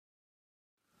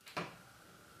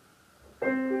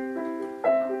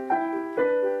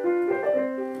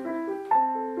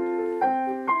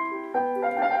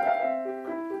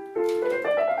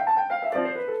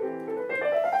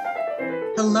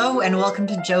Hello and welcome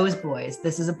to Joe's Boys.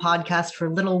 This is a podcast for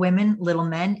little women, little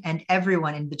men, and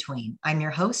everyone in between. I'm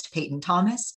your host, Peyton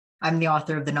Thomas. I'm the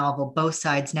author of the novel Both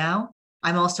Sides Now.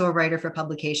 I'm also a writer for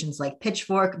publications like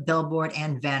Pitchfork, Billboard,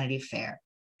 and Vanity Fair.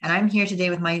 And I'm here today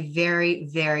with my very,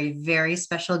 very, very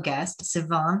special guest,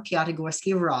 Sivan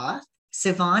Piatigorsky-Roth.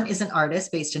 Sivan is an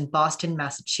artist based in Boston,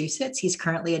 Massachusetts. He's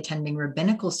currently attending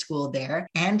rabbinical school there,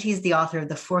 and he's the author of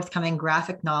the forthcoming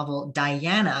graphic novel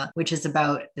Diana, which is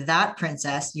about that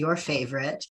princess, your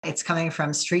favorite. It's coming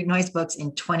from Street Noise Books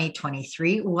in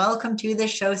 2023. Welcome to the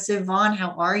show, Sivan.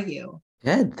 How are you?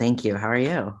 Good, thank you. How are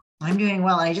you? I'm doing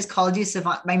well. And I just called you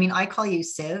Sivan. I mean, I call you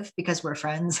Siv because we're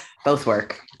friends. Both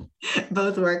work.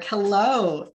 Both work.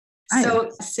 Hello. Hi.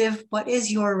 So, Siv, what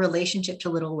is your relationship to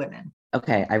Little Women?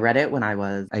 Okay, I read it when I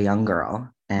was a young girl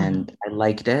and I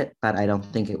liked it, but I don't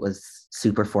think it was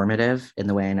super formative in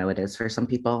the way I know it is for some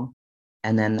people.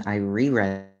 And then I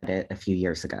reread it a few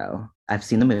years ago. I've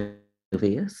seen the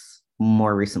movies,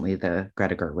 more recently the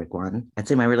Greta Gerwig one. I'd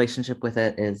say my relationship with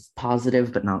it is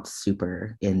positive, but not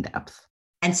super in-depth.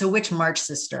 And so which March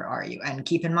sister are you? And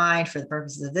keep in mind, for the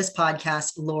purposes of this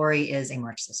podcast, Lori is a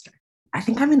March sister. I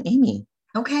think I'm an Amy.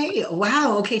 Okay.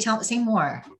 Wow. Okay. Say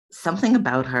more. Something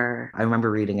about her, I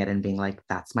remember reading it and being like,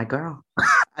 that's my girl.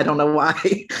 I don't know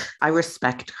why. I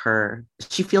respect her.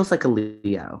 She feels like a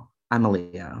Leo. I'm a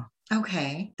Leo.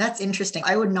 Okay. That's interesting.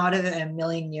 I would not have in a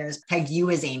million years pegged you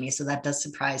as Amy, so that does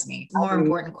surprise me. More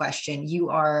important question. You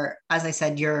are, as I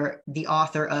said, you're the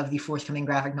author of the forthcoming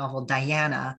graphic novel,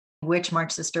 Diana. Which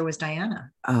March sister was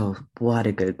Diana? Oh, what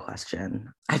a good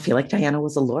question. I feel like Diana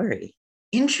was a Lori.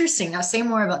 Interesting. Now say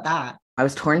more about that. I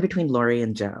was torn between Lori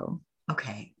and Joe.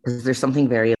 Okay. Because there's something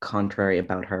very contrary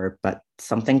about her, but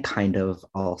something kind of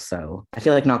also, I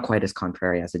feel like not quite as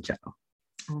contrary as a Joe.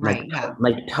 Right. Yeah.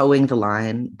 Like towing the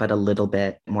line, but a little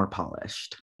bit more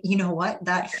polished. You know what?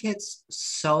 That fits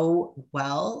so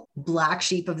well. Black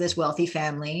sheep of this wealthy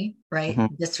family, right?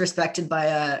 Mm-hmm. Disrespected by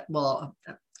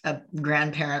a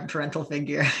grandparent, parental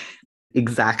figure.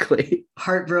 Exactly.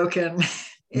 Heartbroken.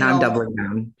 Now I'm doubling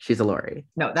down. She's a Lori.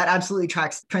 No, that absolutely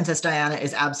tracks. Princess Diana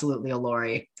is absolutely a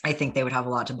Lori. I think they would have a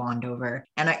lot to bond over.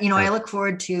 And I look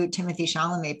forward to Timothée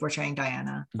Chalamet portraying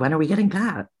Diana. When are we getting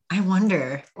that? I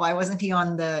wonder, why wasn't he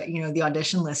on the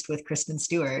audition list with Kristen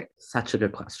Stewart? Such a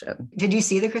good question. Did you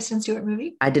see the Kristen Stewart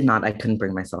movie? I did not. I couldn't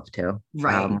bring myself to.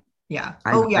 Right. Yeah.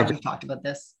 We've talked about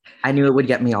this. I knew it would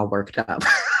get me all worked up.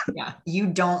 Yeah. You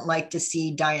don't like to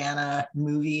see Diana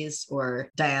movies or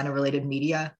Diana related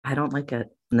media? I don't like it.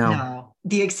 No.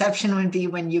 The exception would be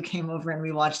when you came over and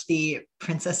we watched the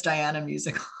Princess Diana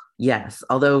musical. Yes.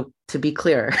 Although, to be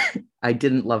clear, I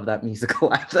didn't love that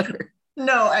musical either.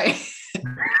 No,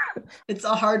 it's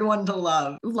a hard one to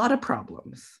love. A lot of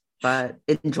problems, but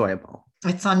enjoyable.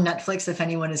 It's on Netflix if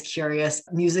anyone is curious.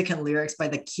 Music and lyrics by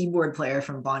the keyboard player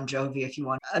from Bon Jovi, if you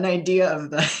want an idea of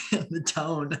the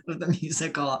tone of the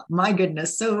musical. My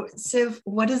goodness. So, Siv,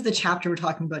 what is the chapter we're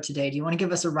talking about today? Do you want to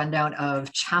give us a rundown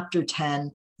of chapter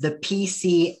 10, the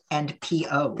PC and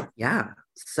PO? Yeah.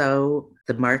 So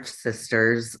the March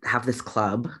sisters have this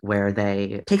club where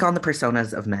they take on the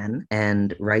personas of men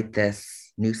and write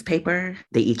this newspaper.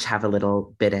 They each have a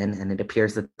little bit in, and it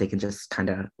appears that they can just kind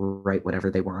of write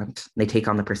whatever they want. They take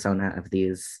on the persona of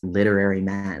these literary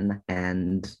men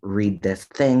and read this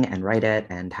thing and write it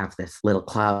and have this little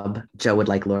club. Joe would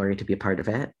like Lori to be a part of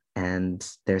it. And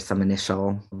there's some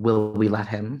initial, will we let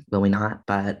him? Will we not?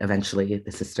 But eventually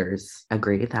the sisters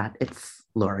agree that it's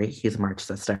Lori. He's a March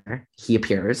sister. He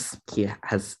appears. He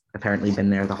has apparently been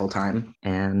there the whole time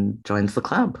and joins the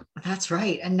club. That's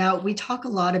right. And now we talk a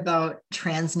lot about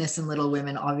transness in Little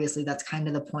Women. Obviously, that's kind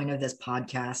of the point of this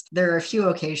podcast. There are a few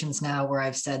occasions now where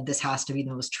I've said this has to be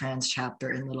the most trans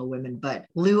chapter in Little Women, but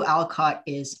Lou Alcott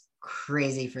is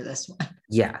crazy for this one.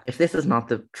 Yeah, if this is not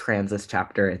the transist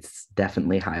chapter, it's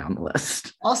definitely high on the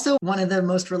list. Also, one of the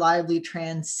most reliably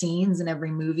trans scenes in every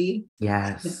movie.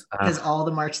 Yes. Because all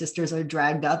the March sisters are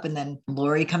dragged up, and then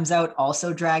Lori comes out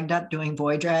also dragged up doing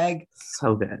boy drag.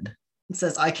 So good. It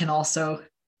says, I can also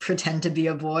pretend to be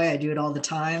a boy. I do it all the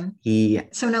time. Yeah.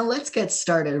 So now let's get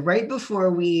started. Right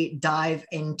before we dive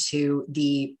into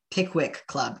the Pickwick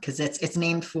Club, because it's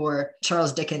named for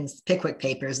Charles Dickens' Pickwick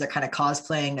Papers. They're kind of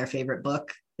cosplaying their favorite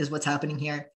book is what's happening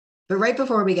here. But right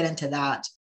before we get into that,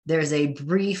 There's a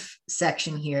brief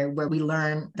section here where we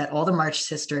learn that all the March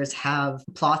sisters have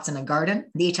plots in a garden.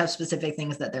 They each have specific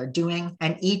things that they're doing,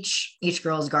 and each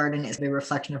girl's garden is a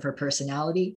reflection of her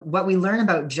personality. What we learn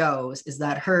about Jo's is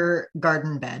that her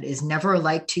garden bed is never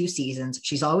like 2 seasons.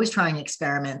 She's always trying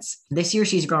experiments. This year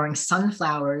she's growing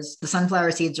sunflowers. The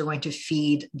sunflower seeds are going to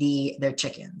feed their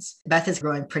chickens. Beth is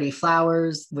growing pretty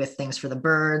flowers with things for the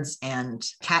birds and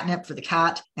catnip for the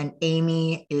cat. And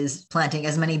Amy is planting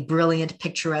as many brilliant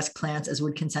picturesque plants as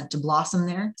would consent to blossom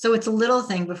there. So it's a little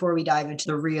thing before we dive into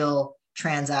the real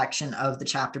transaction of the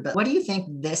chapter. But what do you think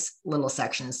this little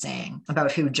section is saying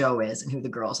about who Jo is and who the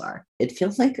girls are? It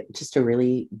feels like just a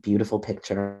really beautiful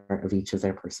picture of each of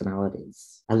their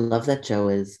personalities. I love that Jo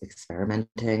is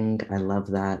experimenting. I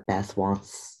love that Beth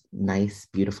wants nice,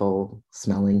 beautiful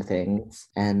smelling things.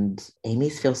 And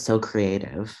Amy's feels so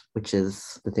creative, which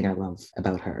is the thing I love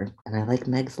about her. And I like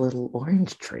Meg's little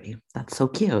orange tree. That's so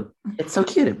cute. It's so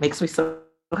cute. It makes me so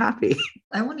happy.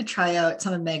 I want to try out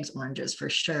some of Meg's oranges for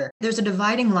sure. There's a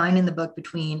dividing line in the book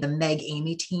between the Meg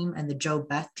Amy team and the Jo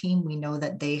Beth team. We know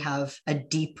that they have a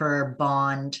deeper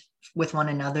bond with one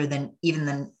another than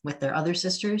with their other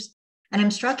sisters. And I'm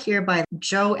struck here by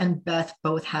Jo and Beth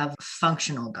both have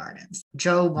functional gardens.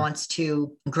 Jo wants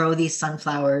to grow these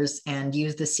sunflowers and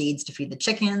use the seeds to feed the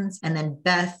chickens. And then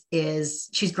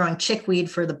she's growing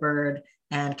chickweed for the bird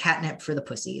and catnip for the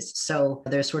pussies. So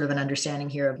there's sort of an understanding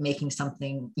here of making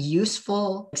something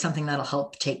useful, something that'll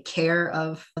help take care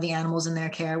of the animals in their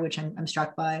care, which I'm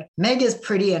struck by. Meg is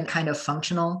pretty and kind of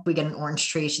functional. We get an orange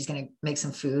tree, she's going to make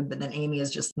some food, but then Amy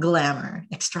is just glamour,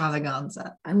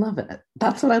 extravaganza. I love it.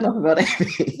 That's what I love about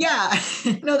Amy. Yeah,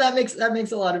 no, that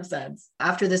makes a lot of sense.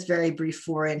 After this very brief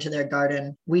foray into their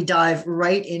garden, we dive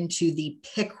right into the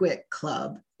Pickwick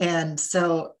Club. And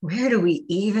so where do we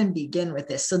even begin with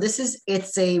this? So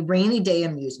it's a rainy day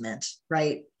amusement,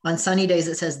 right? On sunny days,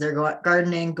 it says they're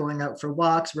gardening, going out for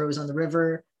walks, rows on the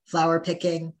river, flower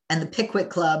picking. And the Pickwick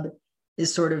Club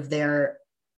is sort of their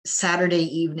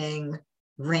Saturday evening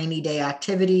rainy day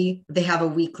activity. They have a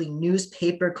weekly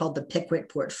newspaper called the Pickwick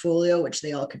Portfolio, which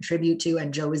they all contribute to,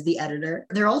 and Jo is the editor.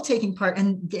 They're all taking part.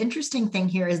 And the interesting thing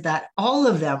here is that all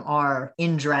of them are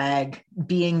in drag,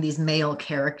 being these male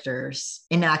characters,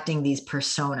 enacting these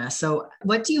personas. So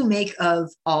what do you make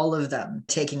of all of them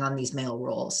taking on these male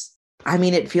roles? I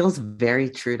mean, it feels very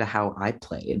true to how I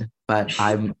played, but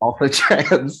I'm also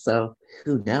trans, so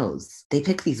who knows? They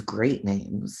pick these great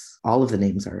names. All of the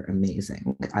names are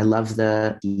amazing. I love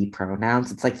the he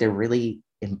pronouns. It's like they're really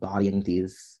embodying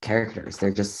these characters.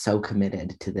 They're just so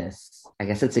committed to this. I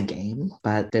guess it's a game,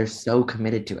 but they're so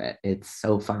committed to it. It's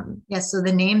so fun. Yes, so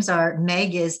the names are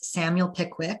Meg is Samuel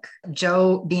Pickwick.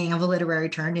 Jo, being of a literary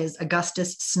turn, is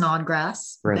Augustus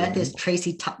Snodgrass. Brilliant. Beth is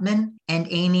Tracy Tupman. And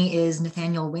Amy is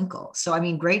Nathaniel Winkle. So, I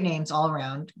mean, great names all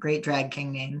around. Great drag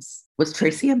king names. Was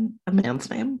Tracy a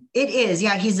man's name? It is.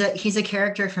 Yeah, he's a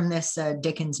character from this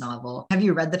Dickens novel. Have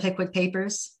you read the Pickwick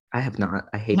Papers? I have not.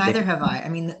 I hate Neither Dickens. have I. I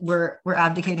mean, we're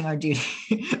abdicating our duty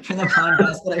for the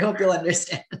podcast, but I hope you'll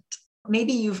understand.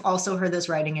 Maybe you've also heard this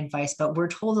writing advice, but we're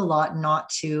told a lot not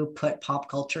to put pop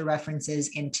culture references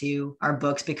into our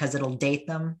books because it'll date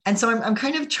them. And so I'm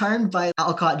kind of charmed by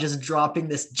Alcott just dropping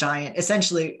this giant,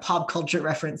 essentially pop culture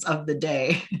reference of the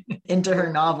day into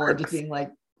her novel and just being like,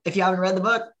 if you haven't read the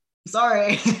book,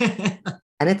 sorry.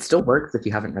 And it still works if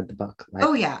you haven't read the book.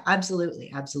 Oh yeah,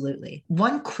 absolutely. Absolutely.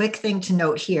 One quick thing to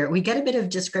note here, we get a bit of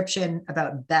description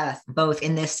about Beth, both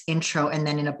in this intro and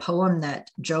then in a poem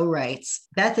that Jo writes.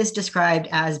 Beth is described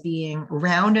as being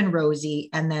round and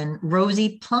rosy, and then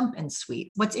rosy, plump, and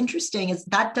sweet. What's interesting is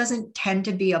that doesn't tend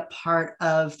to be a part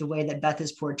of the way that Beth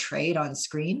is portrayed on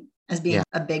screen as being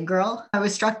a big girl. I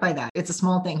was struck by that. It's a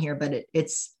small thing here, but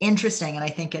it's interesting. And I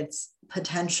think it's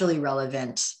potentially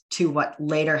relevant to what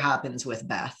later happens with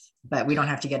Beth, but we don't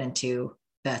have to get into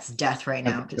Beth's death right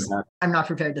now because I'm not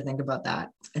prepared to think about that.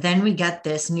 Then we get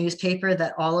this newspaper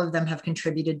that all of them have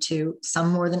contributed to, some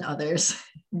more than others.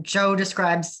 Jo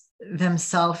describes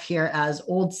themselves here as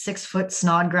old 6-foot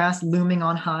Snodgrass looming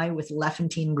on high with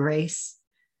Lefantine grace,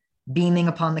 beaming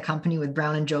upon the company with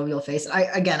brown and jovial face.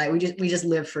 We just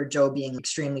live for Jo being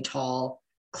extremely tall,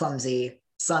 clumsy,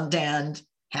 suntanned,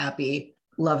 happy.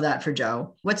 Love that for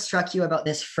Jo. What struck you about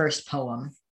this first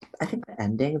poem? I think the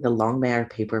ending, the long may our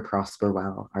paper prosper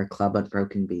well, our club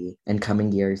unbroken be, and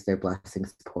coming years their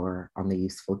blessings pour on the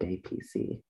useful gay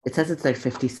PC. It says it's their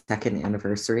 52nd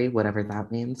anniversary, whatever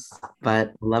that means.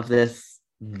 But love this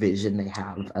vision they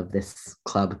have of this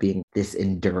club being this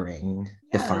enduring,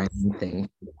 defining thing.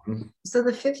 So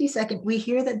the 52nd, we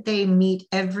hear that they meet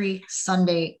every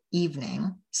Sunday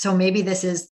evening. So maybe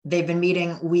they've been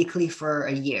meeting weekly for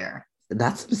a year.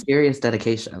 That's some serious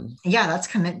dedication. Yeah, that's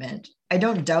commitment. I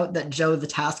don't doubt that Joe the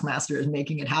Taskmaster is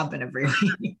making it happen every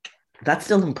week. That's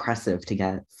still impressive to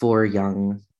get 4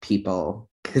 young people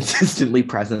consistently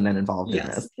present and involved in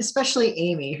Yes, this. especially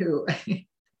Amy, who Yeah.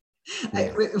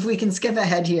 if we can skip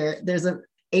ahead here,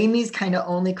 Amy's kind of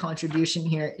only contribution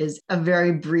here is a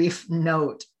very brief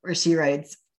note where she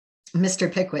writes,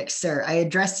 Mr. Pickwick, sir, I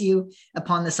address you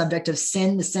upon the subject of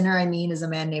sin. The sinner I mean is a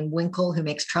man named Winkle who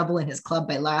makes trouble in his club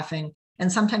by laughing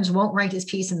and sometimes won't write his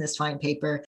piece in this fine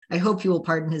paper. I hope you will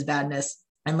pardon his badness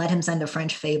and let him send a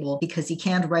French fable because he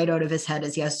can't write out of his head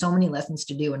as he has so many lessons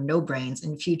to do and no brains.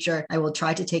 In future, I will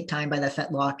try to take time by the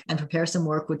fetlock and prepare some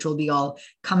work which will be all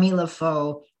comme il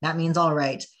faut. That means all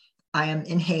right. I am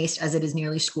in haste as it is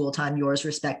nearly school time. Yours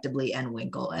respectably, and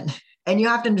Winkle. And you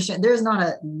have to understand, there's not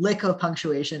a lick of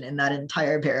punctuation in that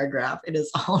entire paragraph. It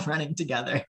is all running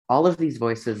together. All of these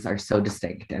voices are so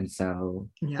distinct and so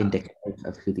indicative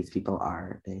of who these people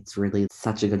are. It's really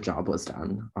such a good job was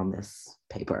done on this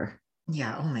paper.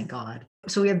 Yeah, oh my God.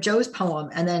 So we have Joe's poem,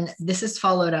 and then this is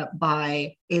followed up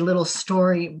by a little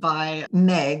story by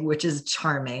Meg, which is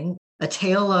charming. A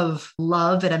tale of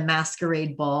love at a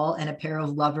masquerade ball and a pair of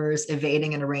lovers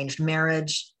evading an arranged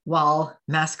marriage while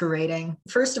masquerading.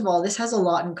 First of all, this has a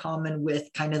lot in common with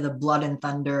kind of the Blood and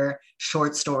Thunder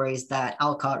short stories that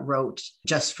Alcott wrote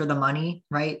just for the money,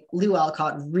 right? Lou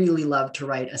Alcott really loved to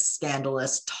write a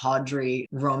scandalous, tawdry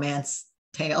romance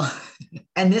tale.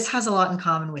 And this has a lot in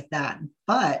common with that.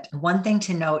 But one thing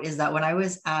to note is that when I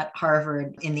was at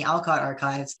Harvard in the Alcott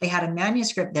archives, they had a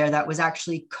manuscript there that was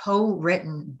actually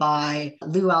co-written by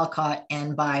Lou Alcott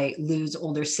and by Lou's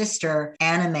older sister,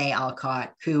 Anna May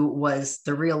Alcott, who was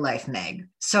the real life Meg.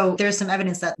 So there's some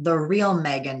evidence that the real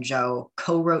Meg and Joe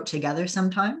co-wrote together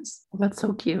sometimes. That's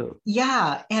so cute.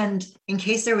 Yeah. And in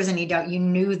case there was any doubt, you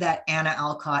knew that Anna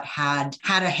Alcott had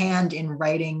a hand in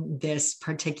writing this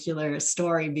particular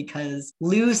story because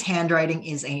Lou's handwriting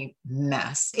is a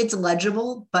mess. It's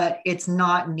legible, but it's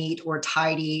not neat or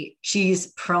tidy. She's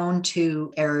prone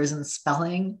to errors in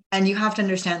spelling. And you have to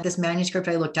understand this manuscript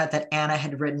I looked at that Anna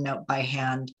had written out by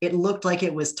hand. It looked like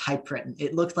it was typewritten.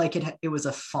 It looked like it was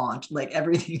a font. Like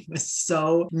everything was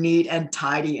so neat and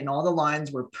tidy and all the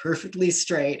lines were perfectly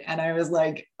straight. And I was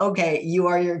like, okay, you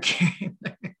are your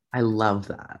character. I love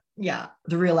that. Yeah.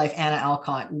 The real life Anna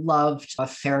Alcott loved a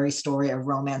fairy story, a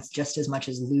romance just as much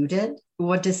as Lou did.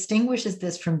 What distinguishes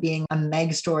this from being a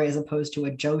Meg story as opposed to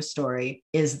a Joe story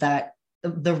is that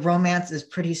the romance is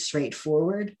pretty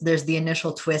straightforward. There's the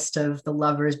initial twist of the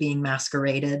lovers being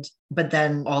masqueraded, but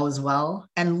then all is well.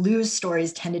 And Lou's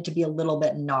stories tended to be a little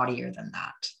bit naughtier than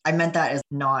that. I meant that as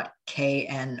not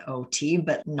K-N-O-T,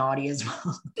 but naughty as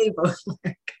well. They both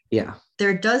work. Yeah.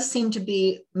 There does seem to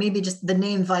be, maybe just the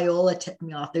name Viola tipped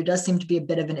me off. There does seem to be a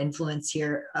bit of an influence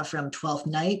here from Twelfth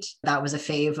Night. That was a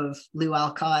fave of Lou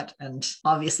Alcott and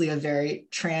obviously a very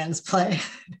trans play.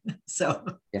 So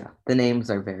yeah, the names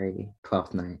are very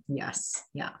Twelfth Night. Yes.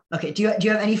 Yeah. Okay. Do you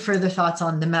have any further thoughts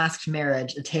on The Masked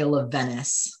Marriage, A Tale of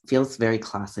Venice? Feels very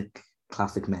classic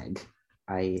Meg.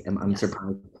 I am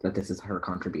unsurprised that this is her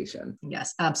contribution.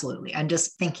 Yes, absolutely. And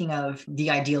just thinking of the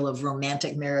ideal of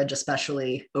romantic marriage,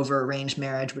 especially over arranged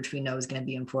marriage, which we know is going to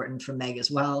be important for Meg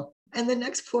as well. And the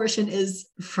next portion is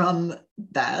from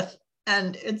Beth.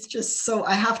 And it's just so,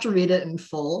 I have to read it in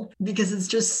full because it's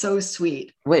just so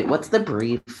sweet. Wait, what's the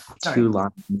brief 2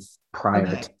 lines prior?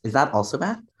 Okay. Is that also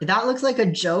Beth? That looks like a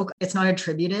joke. It's not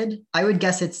attributed. I would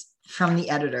guess it's from the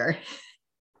editor,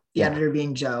 the editor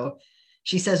being Joe.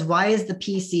 She says, why is the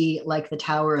PC like the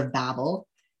Tower of Babel?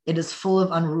 It is full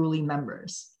of unruly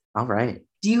members. All right.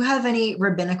 Do you have any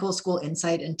rabbinical school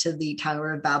insight into the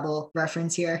Tower of Babel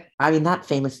reference here? I mean, that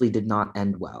famously did not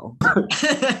end well.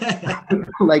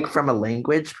 Like from a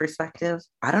language perspective,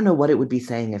 I don't know what it would be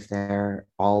saying if they're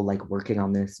all like working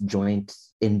on this joint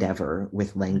endeavor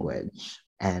with language.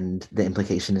 And the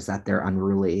implication is that they're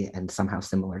unruly and somehow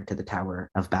similar to the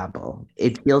Tower of Babel.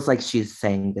 It feels like she's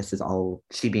saying this is all,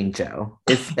 she being Joe,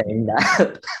 is saying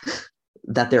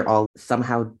that they're all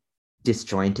somehow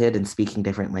disjointed and speaking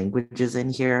different languages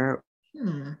in here.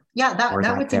 Yeah, that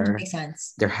would seem to make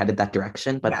sense. They're headed that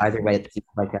direction, but either way, it seems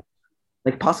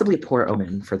like possibly a poor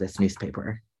omen for this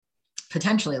newspaper.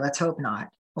 Potentially, let's hope not.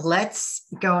 Let's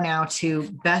go now to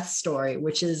Beth's story,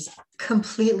 which is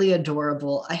completely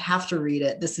adorable. I have to read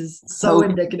it. This is so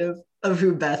indicative of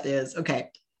who Beth is. Okay.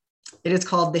 It is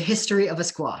called The History of a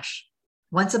Squash.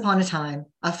 Once upon a time,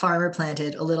 a farmer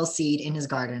planted a little seed in his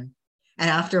garden, and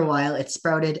after a while it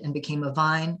sprouted and became a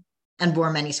vine and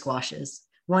bore many squashes.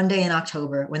 One day in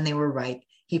October, when they were ripe,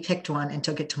 he picked one and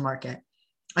took it to market.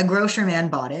 A grocer man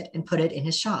bought it and put it in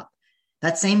his shop.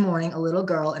 That same morning, a little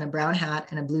girl in a brown hat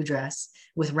and a blue dress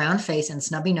with round face and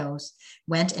snubby nose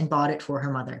went and bought it for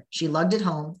her mother. She lugged it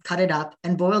home, cut it up,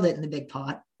 and boiled it in the big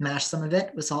pot, mashed some of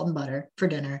it with salt and butter for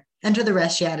dinner. And to the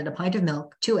rest, she added a pint of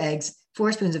milk, 2 eggs,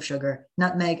 4 spoons of sugar,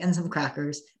 nutmeg, and some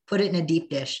crackers, put it in a deep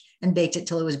dish, and baked it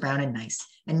till it was brown and nice.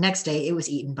 And next day, it was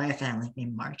eaten by a family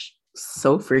named March.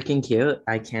 So freaking cute.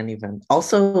 I can't even.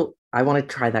 Also, I want to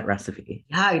try that recipe.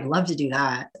 Yeah, I'd love to do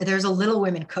that. There's a Little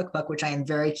Women cookbook, which I am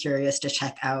very curious to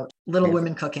check out. Little Yes.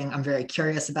 Women cooking, I'm very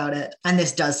curious about it. And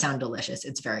this does sound delicious.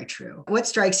 It's very true. What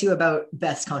strikes you about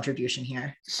Beth's contribution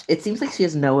here? It seems like she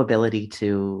has no ability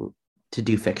to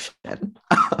do fiction.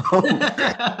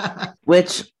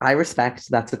 Which I respect.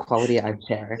 That's a quality I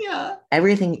share. Yeah.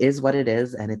 Everything is what it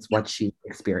is, and it's what she's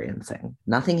experiencing.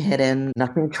 Nothing hidden,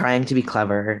 nothing trying to be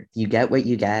clever. You get what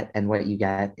you get, and what you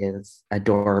get is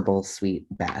adorable, sweet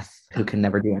Beth, who can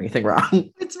never do anything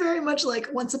wrong. It's very much like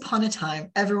once upon a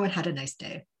time, everyone had a nice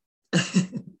day.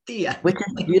 The end. Which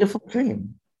is a beautiful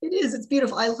dream. It is. It's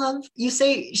beautiful. I love, you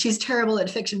say she's terrible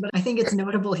at fiction, but I think it's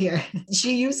notable here.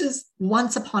 She uses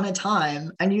once upon a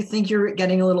time, and you think you're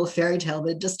getting a little fairy tale,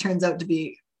 but it just turns out to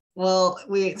be, well,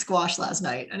 we ate squash last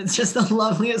night, and it's just the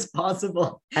loveliest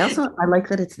possible. I like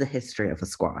that it's the history of a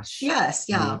squash. Yes.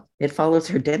 Yeah. It follows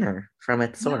her dinner from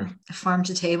its source. Yeah. Farm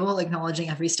to table,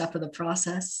 acknowledging every step of the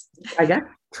process. I guess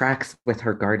tracks with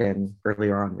her garden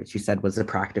earlier on, which you said was a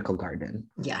practical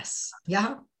garden. Yes.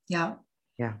 Yeah. Yeah.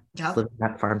 Yeah. Yep. Living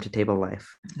that farm to table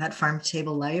life. That farm to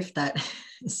table life that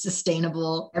is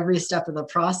sustainable every step of the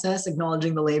process,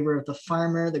 acknowledging the labor of the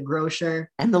farmer, the grocer.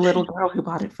 And the little girl who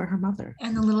bought it for her mother.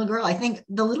 And the little girl. I think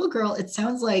the little girl, it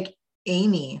sounds like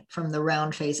Amy from the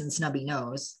round face and snubby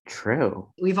nose. True.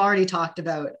 We've already talked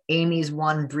about Amy's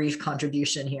one brief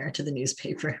contribution here to the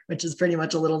newspaper, which is pretty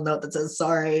much a little note that says,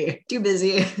 sorry, too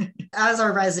busy. As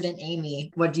our resident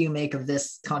Amy, what do you make of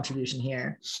this contribution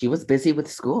here? She was busy with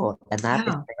school, and that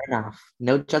is fair enough.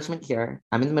 No judgment here.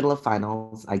 I'm in the middle of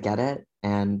finals. I get it.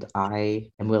 And I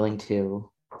am willing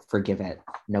to forgive it.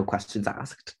 No questions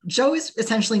asked. Joe is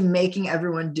essentially making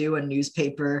everyone do a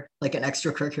newspaper, like an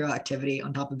extracurricular activity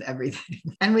on top of everything.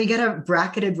 And we get a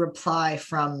bracketed reply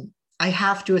from, I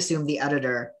have to assume, the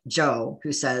editor, Joe,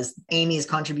 who says, Amy's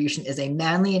contribution is a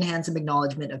manly and handsome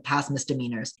acknowledgement of past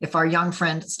misdemeanors. If our young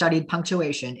friend studied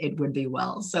punctuation, it would be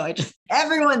well. So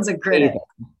everyone's a critic.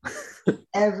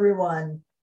 Everyone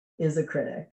is a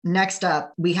critic. Next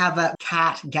up, we have a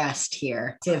cat guest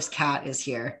here. Siv's cat is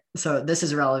here. So this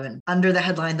is relevant. Under the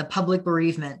headline, The Public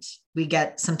Bereavement, we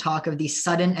get some talk of the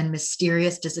sudden and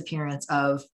mysterious disappearance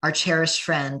of our cherished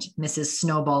friend, Mrs.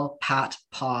 Snowball Pat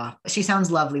Paw. She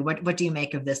sounds lovely. What do you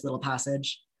make of this little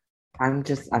passage?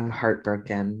 I'm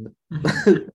heartbroken.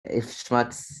 If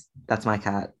Schmutz, that's my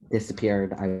cat,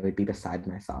 disappeared, I would be beside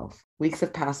myself. Weeks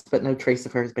have passed, but no trace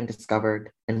of her has been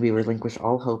discovered, and we relinquish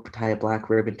all hope, tie a black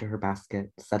ribbon to her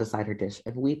basket, set aside her dish,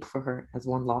 and weep for her as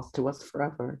one lost to us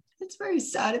forever. It's very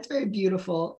sad. It's very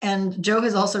beautiful. And Joe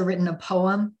has also written a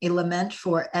poem, a lament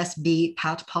for S.B.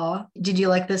 Pat Paw. Did you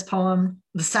like this poem?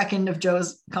 The second of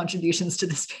Joe's contributions to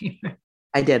this paper.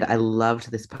 I did. I loved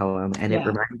this poem, and it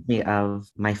reminds me of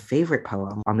my favorite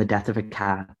poem, On the Death of a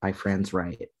Cat by Franz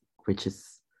Wright, which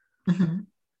is... Mm-hmm. Do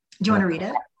you want to read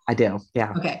it? I do,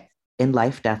 yeah. Okay. In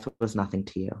life, death was nothing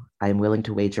to you. I am willing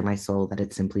to wager my soul that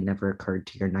it simply never occurred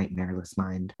to your nightmareless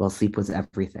mind, while sleep was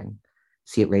everything.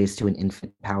 See it raised to an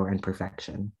infinite power and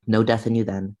perfection. No death in you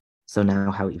then, so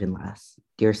now how even less.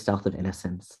 Dear stealth of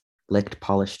innocence, licked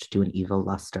polished to an evil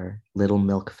luster, little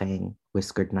milk fang,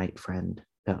 whiskered night friend,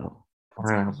 go.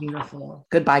 That's beautiful.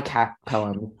 Goodbye, cat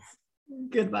poem.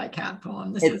 Goodbye, cat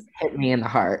poem. It hit me in the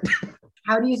heart.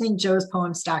 How do you think Joe's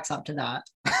poem stacks up to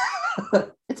that?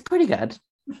 It's pretty good.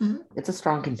 Mm-hmm. It's a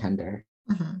strong contender.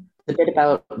 Mm-hmm. The bit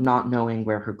about not knowing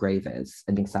where her grave is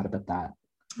and being sad about that.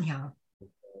 Yeah.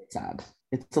 It's sad.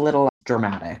 It's a little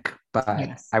dramatic, but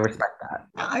yes. I respect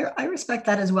that. I respect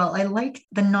that as well. I like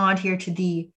the nod here to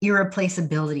the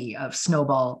irreplaceability of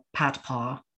Snowball Pat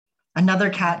Paw. Another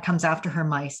cat comes after her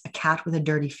mice, a cat with a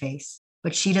dirty face,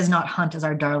 but she does not hunt as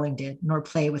our darling did, nor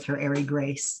play with her airy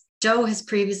grace. Joe has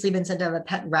previously been said to have a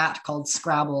pet rat called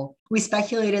Scrabble. We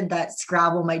speculated that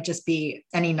Scrabble might just be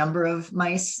any number of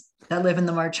mice that live in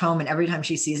the March home, and every time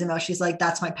she sees him, she's like,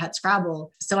 that's my pet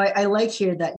Scrabble. So I like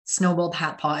here that Snowball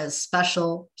Pat Paw is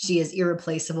special. She is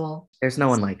irreplaceable. There's no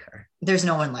one like her. There's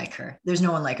no one like her. There's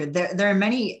no one like her. There are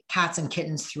many cats and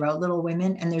kittens throughout Little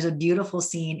Women, and there's a beautiful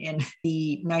scene in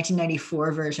the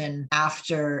 1994 version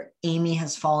after Amy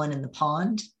has fallen in the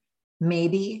pond.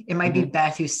 Maybe it might be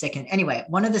Beth who's sick. Anyway,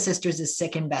 one of the sisters is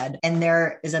sick in bed, and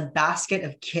there is a basket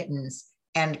of kittens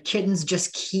and kittens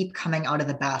just keep coming out of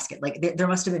the basket. Like there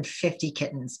must have been 50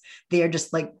 kittens. They are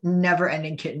just like never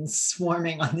ending kittens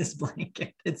swarming on this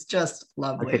blanket. It's just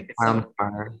lovely. Like a clown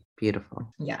car.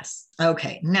 Beautiful. Yes.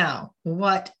 Okay. Now,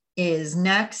 what is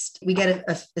next? We get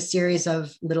a series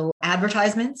of little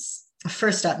advertisements.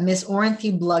 First up, Miss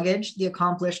Orinthy Bluggage, the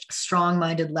accomplished,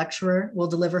 strong-minded lecturer, will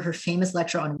deliver her famous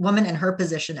lecture on woman and her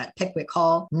position at Pickwick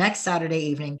Hall next Saturday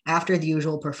evening after the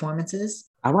usual performances.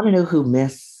 I want to know who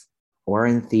Miss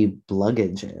Orinthy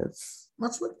Bluggage is.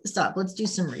 Let's look this up. Let's do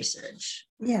some research.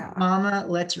 Yeah. Mama,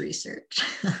 let's research.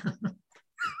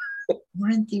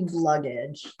 Orinthy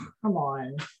Bluggage. Come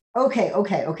on. Okay.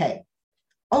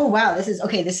 Oh, wow.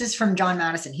 This is from John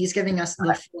Madison. He's giving us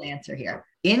the full answer here.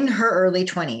 In her early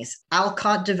 20s,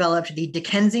 Alcott developed the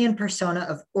Dickensian persona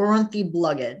of Orinthy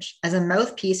Bluggage as a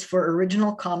mouthpiece for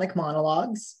original comic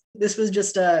monologues. This was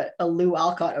just a Lou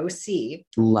Alcott OC.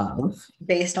 Love.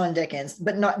 Based on Dickens,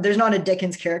 but there's not a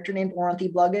Dickens character named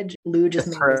Orinthy Bluggage. Lou just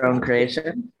made her own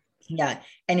creation. Yeah.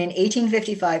 And in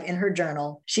 1855, in her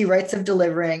journal, she writes of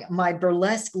delivering my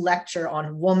burlesque lecture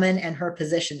on woman and her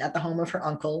position at the home of her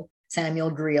uncle,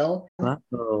 Samuel Greele.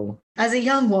 Oh. As a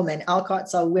young woman, Alcott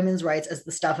saw women's rights as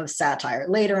the stuff of satire.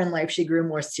 Later in life, she grew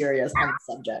more serious on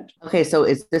the subject. Okay, so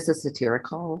is this a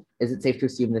satirical? Is it safe to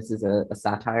assume this is a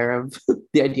satire of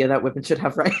the idea that women should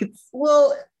have rights?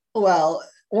 Well,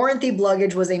 Orinthy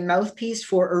Bluggage was a mouthpiece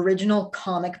for original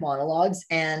comic monologues,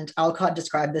 and Alcott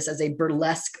described this as a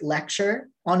burlesque lecture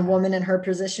on woman and her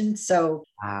position. So,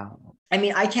 wow. I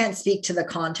mean, I can't speak to the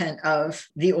content of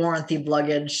the Orinthy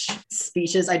Bluggage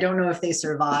speeches. I don't know if they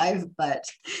survive, but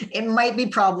it might be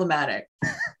problematic.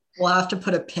 We'll have to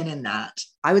put a pin in that.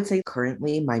 I would say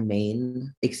currently my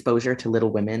main exposure to Little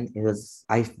Women is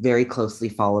I very closely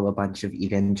follow a bunch of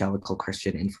evangelical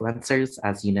Christian influencers,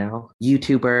 as you know,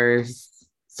 YouTubers,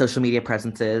 social media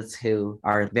presences who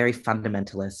are very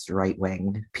fundamentalist,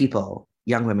 right-wing people,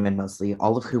 young women mostly,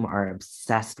 all of whom are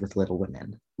obsessed with Little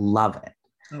Women. Love it.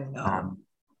 Oh, no.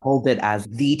 Hold it as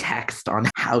the text on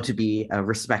how to be a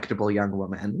respectable young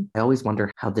woman. I always wonder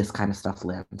how this kind of stuff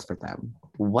lands for them.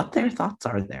 What their thoughts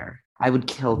are there. I would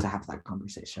kill to have that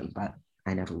conversation, but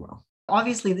I never will.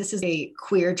 Obviously, this is a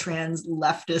queer, trans,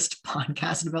 leftist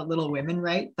podcast about Little Women,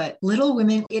 right? But Little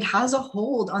Women, it has a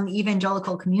hold on the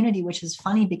evangelical community, which is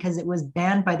funny because it was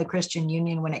banned by the Christian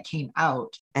Union when it came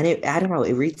out. And I don't know,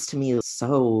 it reads to me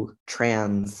so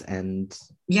trans and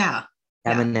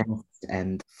feminist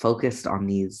and focused on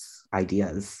these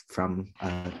ideas from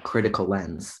a critical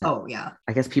lens. Oh, yeah.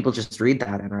 I guess people just read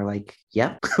that and are like,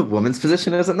 yep, woman's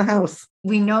position is in the house.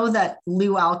 We know that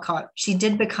Lou Alcott, she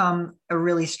did become a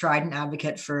really strident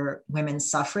advocate for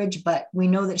women's suffrage, but we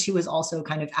know that she was also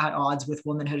kind of at odds with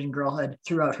womanhood and girlhood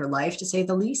throughout her life, to say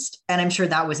the least. And I'm sure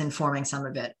that was informing some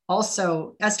of it.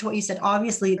 Also, as to what you said,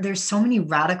 obviously, there's so many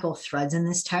radical threads in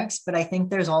this text, but I think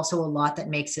there's also a lot that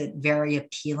makes it very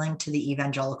appealing to the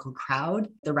evangelical crowd.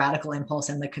 The radical impulse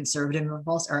and the conservative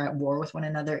impulse are at war with one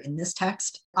another in this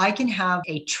text. I can have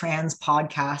a trans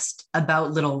podcast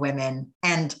about Little Women,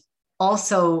 and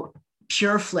also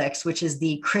Pureflix, which is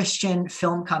the Christian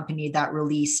film company that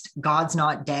released God's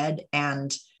Not Dead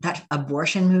and that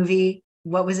abortion movie.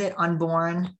 What was it?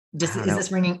 Unborn? Is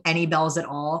this ringing any bells at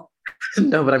all?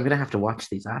 No, but I'm going to have to watch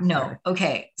these after. No.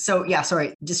 Okay. So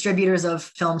distributors of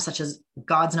films such as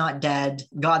God's Not Dead,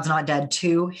 God's Not Dead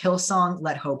 2, Hillsong,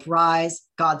 Let Hope Rise,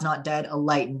 God's Not Dead, A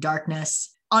Light in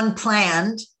Darkness.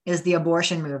 Unplanned is the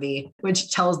abortion movie,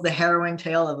 which tells the harrowing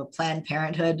tale of a Planned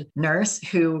Parenthood nurse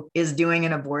who is doing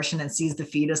an abortion and sees the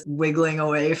fetus wiggling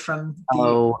away from the...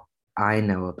 Oh, I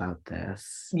know about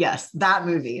this. Yes, that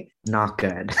movie. Not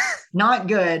good. Not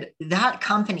good. That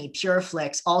company,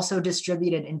 Pureflix, also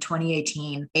distributed in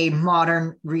 2018 a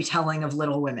modern retelling of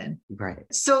Little Women. Right.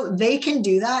 So they can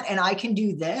do that, and I can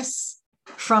do this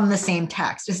from the same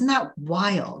text. Isn't that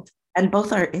wild? And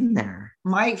both are in there.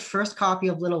 My first copy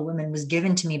of Little Women was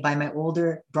given to me by my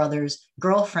older brother's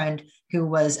girlfriend, who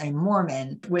was a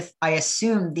Mormon, with, I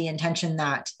assume, the intention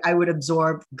that I would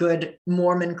absorb good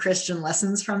Mormon Christian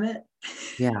lessons from it.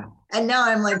 Yeah. And now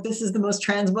I'm like, this is the most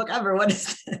trans book ever. What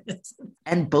is this?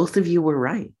 And both of you were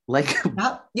right. Like,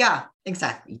 yeah,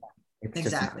 exactly.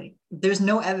 Exactly. There's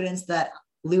no evidence that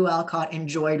Lou Alcott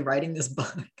enjoyed writing this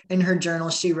book. In her journal,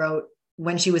 she wrote,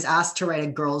 when she was asked to write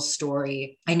a girl's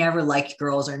story, I never liked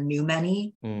girls or knew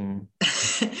many.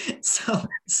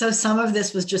 So some of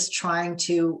this was just trying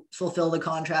to fulfill the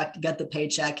contract, get the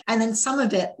paycheck. And then some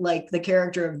of it, like the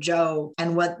character of Joe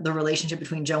and what the relationship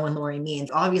between Joe and Laurie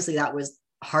means, obviously that was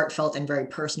heartfelt and very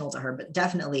personal to her, but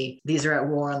definitely these are at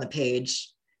war on the page.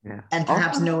 Yeah. And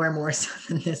perhaps nowhere more so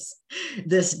than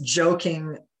this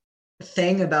joking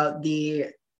thing about the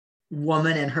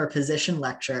woman in her position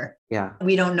lecture. Yeah.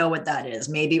 We don't know what that is.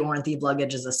 Maybe Ornthebe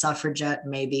Luggage is a suffragette.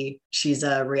 Maybe she's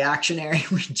a reactionary.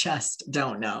 We just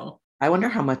don't know. I wonder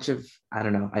how much of, I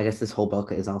don't know, I guess this whole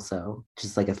book is also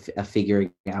just like a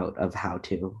figuring out of how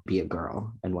to be a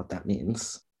girl and what that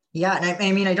means. Yeah, and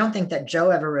I mean, I don't think that Joe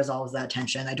ever resolves that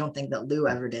tension. I don't think that Lou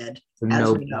ever did,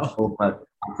 as we know. But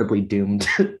possibly doomed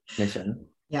mission.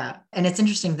 Yeah, and it's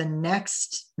interesting. The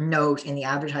next note in the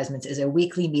advertisements is a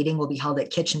weekly meeting will be held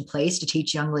at Kitchen Place to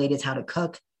teach young ladies how to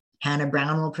cook. Hannah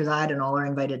Brown will preside and all are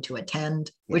invited to attend,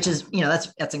 which is,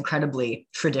 that's incredibly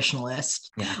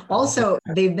traditionalist. Yeah. Also,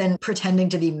 they've been pretending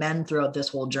to be men throughout this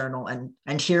whole journal.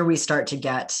 And here we start to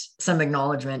get some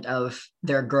acknowledgement of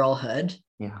their girlhood.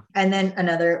 Yeah. And then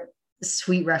another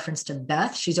sweet reference to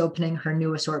Beth. She's opening her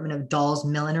new assortment of dolls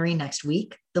millinery next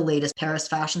week. The latest Paris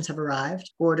fashions have arrived.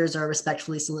 Orders are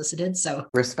respectfully solicited. So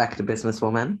respect a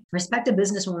businesswoman. Respect a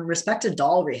businesswoman. Respect a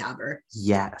doll rehabber.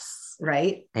 Yes.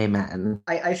 Right? Amen.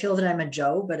 I feel that I'm a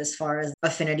Joe, but as far as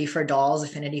affinity for dolls,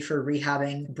 affinity for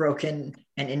rehabbing broken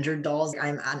and injured dolls,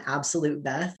 I'm an absolute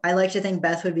Beth. I like to think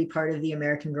Beth would be part of the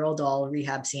American Girl doll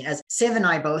rehab scene, as Siv and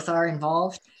I both are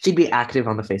involved. She'd be active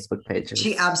on the Facebook pages.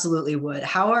 She absolutely would.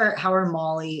 How are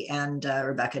Molly and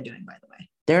Rebecca doing, by the way?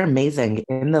 They're amazing.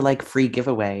 In the free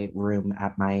giveaway room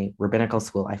at my rabbinical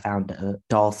school, I found a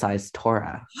doll-sized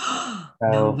Torah.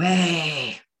 No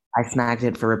way. I snagged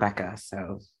it for Rebecca,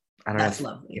 so I don't know. That's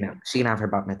lovely. She can have her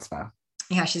bat mitzvah.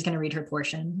 Yeah, she's going to read her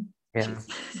portion. Yeah.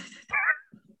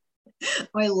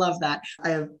 Oh, I love that. I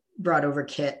have brought over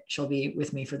Kit. She'll be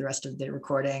with me for the rest of the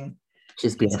recording.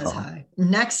 She's beautiful. Hi.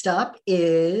 Next up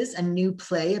is a new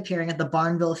play appearing at the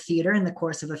Barnville Theater in the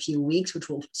course of a few weeks, which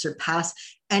will surpass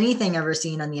anything ever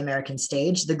seen on the American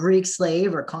stage. The Greek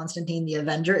Slave, or Constantine the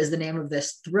Avenger, is the name of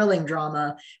this thrilling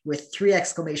drama with 3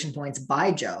 exclamation points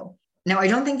by Joe. Now, I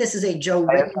don't think this is a Joe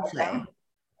written play.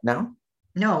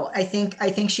 No, I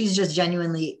think she's just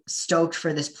genuinely stoked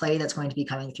for this play that's going to be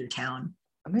coming through town.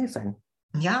 Amazing.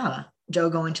 Yeah. Joe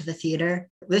going to the theater.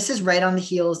 This is right on the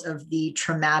heels of the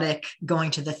traumatic going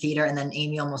to the theater and then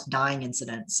Amy almost dying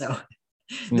incident. So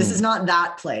this is not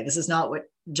that play. This is not what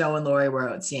Joe and Lori were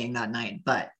out seeing that night,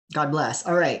 but God bless.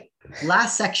 All right.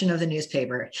 Last section of the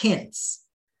newspaper, hints.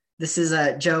 This is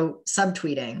Joe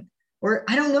subtweeting, or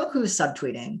I don't know who's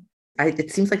subtweeting.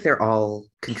 It seems like they're all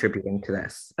contributing to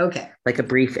this. Okay. Like a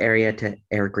brief area to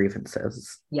air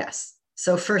grievances. Yes.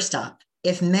 So first up,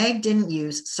 if Meg didn't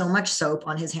use so much soap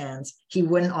on his hands, he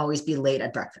wouldn't always be late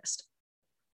at breakfast.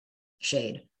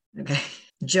 Shade. Okay.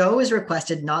 Joe is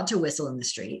requested not to whistle in the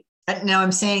street. Now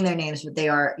I'm saying their names, but they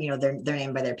are, they're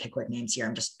named by their Pickwick names here.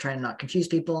 I'm just trying to not confuse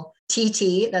people.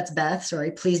 TT, that's Beth,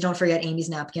 sorry. Please don't forget Amy's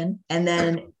napkin. And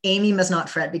then Amy must not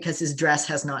fret because his dress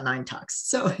has not 9 tucks.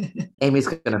 So Amy's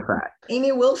gonna fret.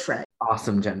 Amy will fret.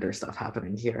 Awesome gender stuff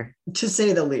happening here. To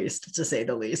say the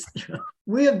least.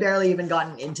 We have barely even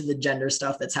gotten into the gender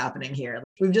stuff that's happening here.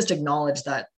 We've just acknowledged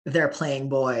that they're playing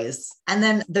boys. And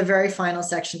then the very final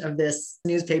section of this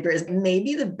newspaper is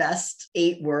maybe the best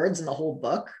 8 words in the whole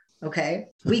book. Okay.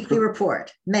 Weekly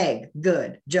report. Meg,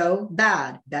 good. Joe,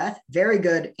 bad. Beth, very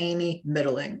good. Amy,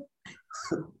 middling.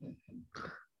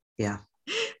 Yeah.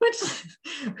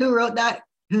 Who wrote that?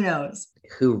 Who knows?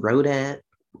 Who wrote it?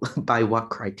 By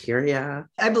what criteria?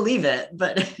 I believe it,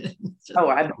 but...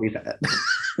 I believe it.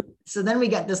 So then we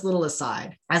get this little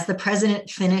aside. As the president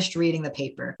finished reading the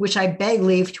paper, which I beg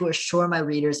leave to assure my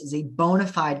readers is a bona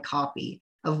fide copy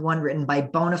of one written by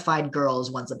bona fide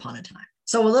girls once upon a time.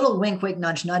 So a little wink, wink,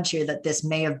 nudge, nudge here that this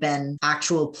may have been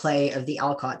actual play of the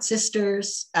Alcott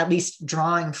sisters, at least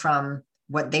drawing from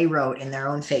what they wrote in their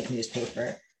own fake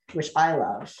newspaper, which I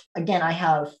love. Again, I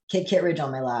have Kit Kittredge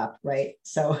on my lap, right?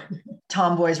 So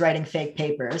tomboys writing fake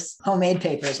papers, homemade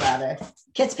papers rather.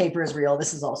 Kit's paper is real.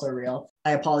 This is also real.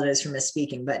 I apologize for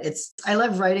misspeaking, but I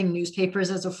love writing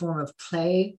newspapers as a form of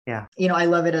play. Yeah. I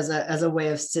love it as a way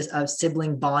of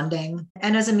sibling bonding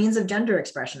and as a means of gender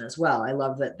expression as well. I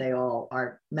love that they all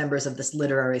are members of this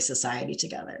literary society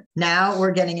together. Now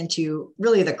we're getting into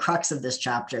really the crux of this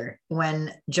chapter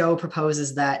when Joe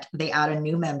proposes that they add a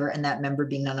new member and that member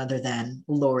be none other than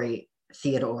Lori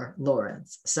Theodore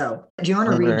Lawrence. So do you want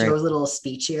to read Joe's little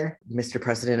speech here? Mr.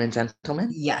 President and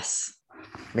gentlemen? Yes.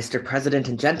 Mr. President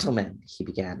and gentlemen, he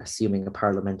began, assuming a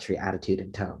parliamentary attitude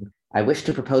and tone. I wish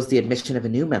to propose the admission of a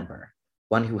new member,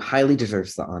 one who highly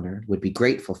deserves the honor, would be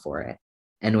grateful for it,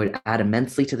 and would add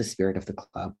immensely to the spirit of the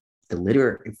club. the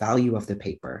literary value of the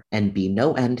paper and be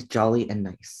no end jolly and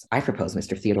nice. I propose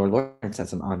Mr. Theodore Lawrence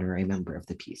as an honorary member of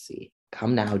the PC.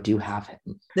 Come now, do have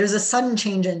him. There's a sudden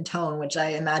change in tone, which I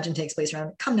imagine takes place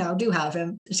around, come now, do have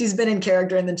him. She's been in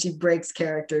character and then she breaks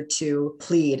character to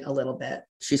plead a little bit.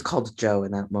 She's called Joe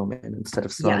in that moment instead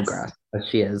of Snodgrass, as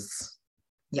she is.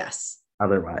 Yes.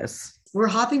 Otherwise. We're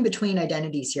hopping between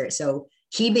identities here. So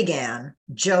he began,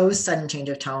 Joe's sudden change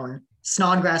of tone,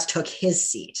 Snodgrass took his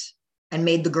seat and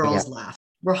made the girls laugh.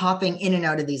 We're hopping in and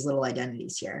out of these little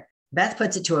identities here. Beth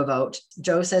puts it to a vote.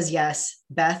 Joe says yes.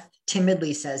 Beth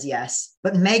timidly says yes.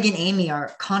 But Meg and Amy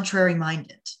are contrary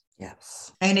minded.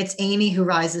 Yes. And it's Amy who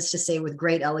rises to say with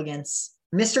great elegance,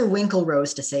 Mr. Winkle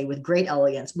rose to say with great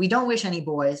elegance, we don't wish any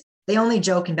boys. They only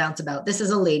joke and bounce about. This is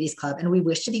a ladies' club and we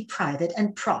wish to be private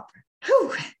and proper.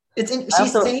 Whew.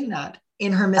 She's saying that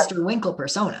in her Mr. Winkle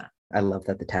persona. I love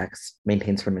that the text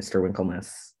maintains her Mr.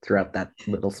 Winkleness throughout that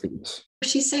little speech.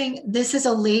 She's saying this is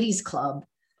a ladies' club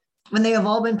when they have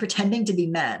all been pretending to be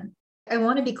men. I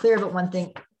want to be clear about one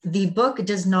thing. The book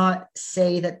does not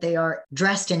say that they are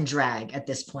dressed in drag at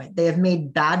this point. They have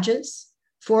made badges,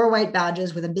 4 white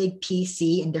badges with a big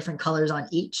PC in different colors on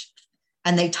each,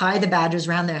 and they tie the badges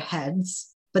around their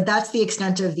heads. But that's the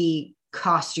extent of the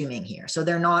costuming here. So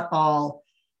they're not all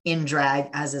in drag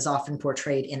as is often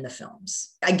portrayed in the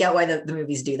films. I get why the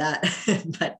movies do that,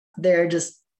 but they're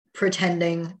just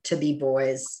pretending to be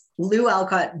boys. Lou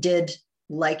Alcott did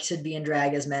like to be in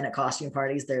drag as men at costume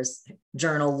parties. There's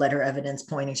journal letter evidence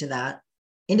pointing to that,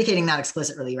 indicating that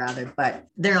explicitly rather, but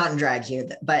they're not in drag here.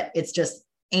 But it's just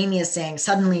Amy is saying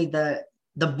suddenly the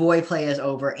boy play is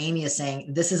over. Amy is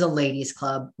saying, this is a ladies'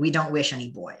 club. We don't wish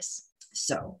any boys.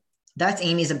 So that's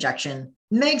Amy's objection.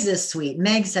 Meg's is sweet.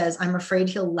 Meg says, I'm afraid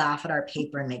he'll laugh at our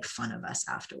paper and make fun of us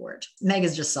afterward. Meg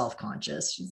is just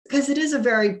self-conscious because it is a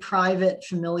very private,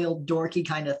 familial, dorky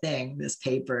kind of thing, this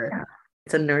paper. Yeah.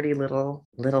 It's a nerdy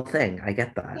little thing. I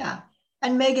get that. Yeah.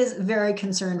 And Meg is very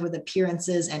concerned with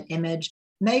appearances and image.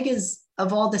 Meg is,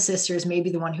 of all the sisters, maybe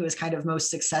the one who is kind of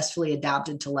most successfully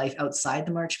adapted to life outside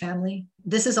the March family.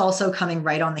 This is also coming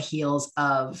right on the heels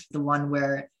of the one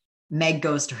where Meg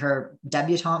goes to her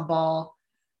debutante ball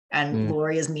and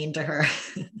Laurie is mean to her.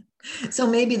 So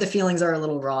maybe the feelings are a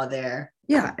little raw there.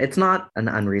 Yeah, it's not an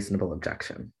unreasonable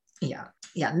objection. Yeah.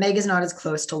 Meg is not as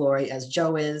close to Laurie as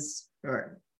Joe is,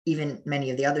 or even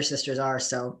many of the other sisters are.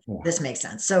 So this makes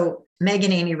sense. So Meg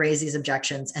and Amy raise these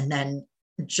objections and then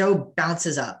Joe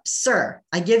bounces up. Sir,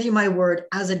 I give you my word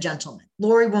as a gentleman.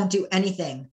 Laurie won't do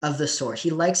anything of the sort. He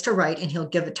likes to write and he'll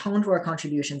give a tone to our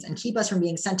contributions and keep us from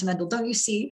being sentimental. Don't you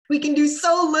see? We can do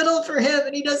so little for him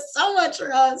and he does so much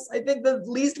for us. I think the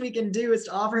least we can do is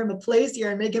to offer him a place here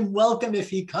and make him welcome if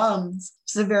he comes.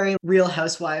 It's a very Real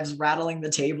Housewives rattling the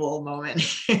table moment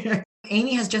here.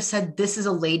 Amy has just said, this is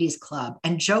a ladies' club.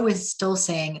 And Joe is still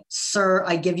saying, sir,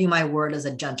 I give you my word as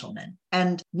a gentleman.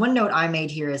 And one note I made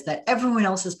here is that everyone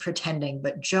else is pretending,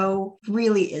 but Joe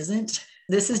really isn't.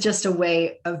 This is just a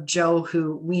way of Joe,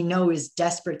 who we know is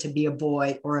desperate to be a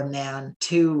boy or a man,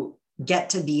 to get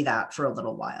to be that for a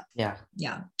little while. Yeah.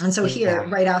 And so here,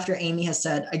 right after Amy has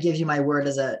said, I give you my word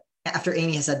after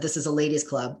Amy has said, this is a ladies'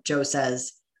 club, Joe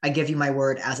says, I give you my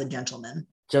word as a gentleman.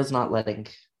 Joe's not letting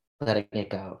it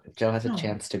go. If Joe has a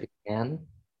chance to be a man,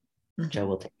 Joe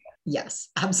will take it. Yes,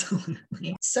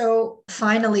 absolutely. So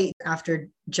finally, after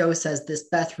Joe says this,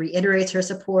 Beth reiterates her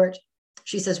support.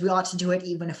 She says, we ought to do it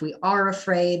even if we are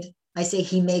afraid. I say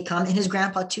he may come, and his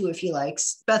grandpa too, if he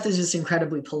likes. Beth is just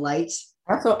incredibly polite.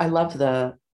 Also, I love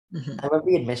the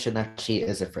admission that she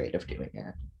is afraid of doing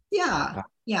it. Yeah.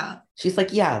 She's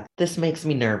like, yeah, this makes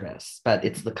me nervous, but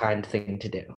it's the kind thing to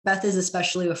do. Beth is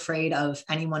especially afraid of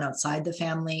anyone outside the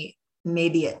family,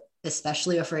 maybe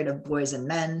especially afraid of boys and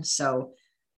men. So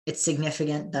it's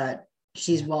significant that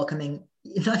she's welcoming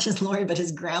not just Laurie, but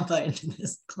his grandpa into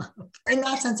this club. In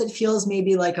that sense, it feels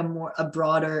maybe like a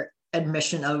broader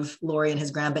admission of Laurie and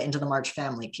his grandpa into the March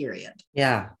family, period.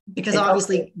 Yeah. Because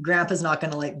obviously grandpa's not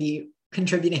going to be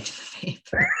contributing to the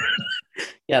paper.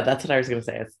 Yeah, that's what I was going to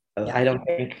say. Yeah. I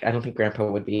don't think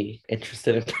grandpa would be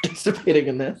interested in participating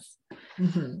in this.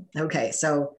 Okay,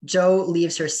 so Joe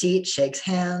leaves her seat, shakes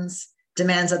hands,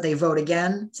 demands that they vote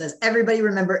again, says, everybody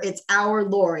remember it's our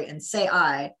Laurie and say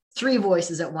aye. 3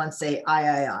 voices at once say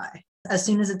aye. As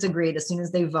soon as it's agreed, as soon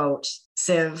as they vote,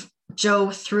 Joe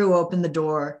threw open the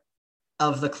door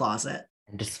of the closet.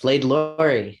 And displayed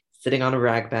Laurie sitting on a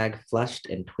rag bag, flushed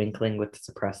and twinkling with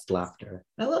suppressed laughter.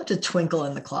 I love to twinkle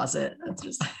in the closet. That's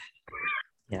just...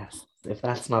 Yes, if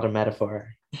that's not a metaphor,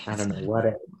 I don't know what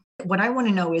is. What I want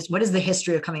to know is, what is the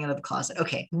history of coming out of the closet?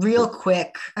 Okay, real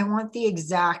quick, I want the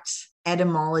exact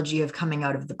etymology of coming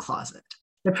out of the closet.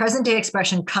 The present day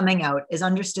expression coming out is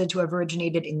understood to have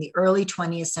originated in the early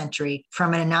 20th century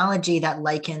from an analogy that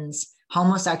likens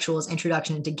homosexuals'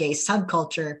 introduction into gay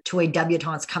subculture to a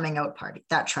debutante's coming out party.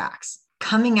 That tracks.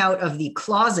 Coming out of the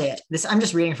closet, this I'm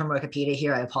just reading from Wikipedia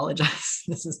here, I apologize.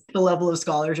 This is the level of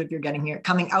scholarship you're getting here.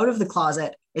 Coming out of the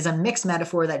closet is a mixed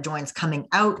metaphor that joins coming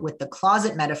out with the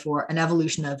closet metaphor, an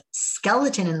evolution of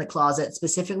skeleton in the closet,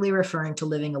 specifically referring to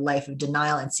living a life of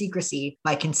denial and secrecy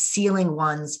by concealing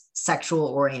one's sexual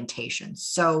orientation.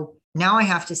 So now I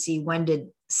have to see, when did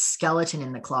skeleton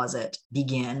in the closet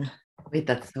begin? Wait,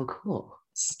 that's so cool.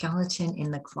 Skeleton in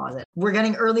the closet. We're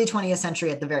getting early 20th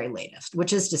century at the very latest,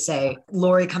 which is to say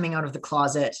Laurie coming out of the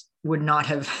closet would not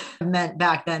have meant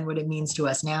back then what it means to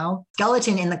us now.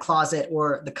 Skeleton in the closet,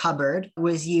 or the cupboard,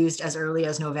 was used as early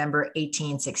as November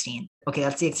 1816. Okay,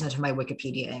 that's the extent of my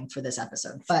Wikipedia for this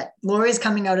episode. But Laurie's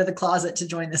coming out of the closet to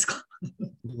join this club.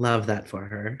 Love that for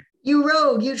her. You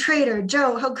rogue, you traitor,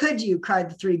 Joe, how could you? Cried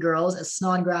the three girls as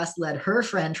Snodgrass led her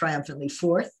friend triumphantly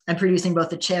forth, and producing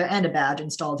both a chair and a badge,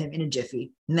 installed him in a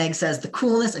jiffy. Meg says, the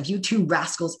coolness of you two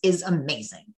rascals is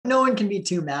amazing. No one can be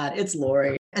too mad. It's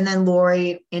Laurie. And then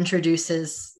Laurie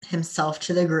introduces himself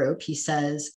to the group. He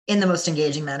says, in the most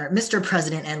engaging manner, Mr.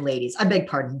 President and ladies, I beg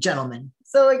pardon, gentlemen.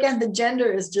 So again, the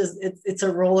gender is just, it's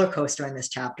a roller coaster in this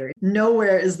chapter.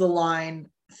 Nowhere is the line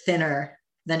thinner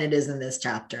than it is in this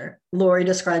chapter. Laurie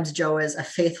describes Joe as a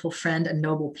faithful friend, a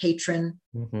noble patron.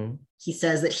 Mm-hmm. He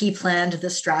says that he planned the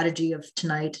strategy of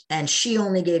tonight and she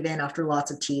only gave in after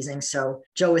lots of teasing. So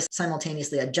Joe is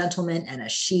simultaneously a gentleman and a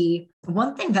she.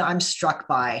 One thing that I'm struck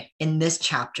by in this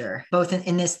chapter, both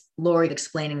in this Laurie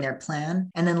explaining their plan,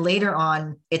 and then later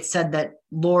on, it said that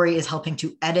Laurie is helping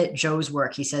to edit Joe's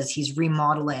work. He says he's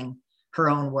remodeling her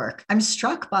own work. I'm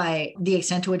struck by the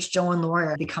extent to which Joe and Laurie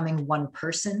are becoming one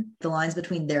person. The lines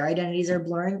between their identities are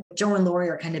blurring. Joe and Laurie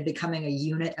are kind of becoming a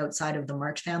unit outside of the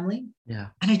March family. Yeah.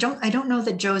 And I don't know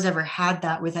that Joe's ever had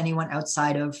that with anyone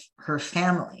outside of her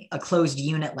family, a closed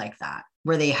unit like that,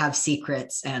 where they have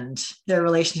secrets and their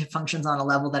relationship functions on a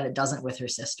level that it doesn't with her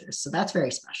sisters. So that's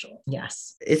very special.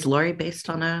 Yes. Is Laurie based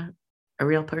on a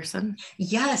real person?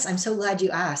 Yes, I'm so glad you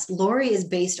asked. Laurie is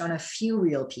based on a few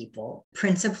real people,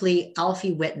 principally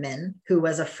Alfie Whitman, who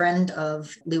was a friend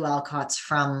of Lou Alcott's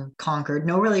from Concord.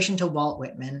 No relation to Walt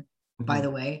Whitman, by the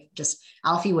way, just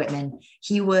Alfie Whitman.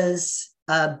 He was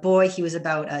a boy. He was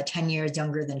about 10 years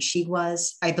younger than she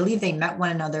was. I believe they met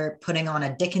one another putting on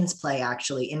a Dickens play,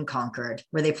 actually, in Concord,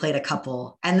 where they played a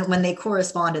couple. And when they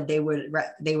corresponded, they would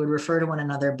refer to one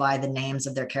another by the names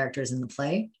of their characters in the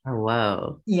play. Oh,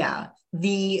 wow. Yeah.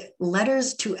 The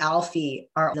letters to Alfie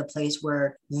are the place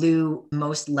where Lou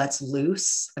most lets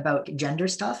loose about gender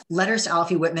stuff. Letters to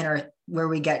Alfie Whitman are where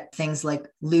we get things like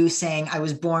Lou saying, I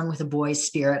was born with a boy's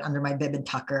spirit under my bib and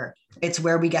tucker. It's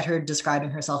where we get her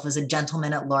describing herself as a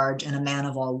gentleman at large and a man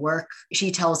of all work.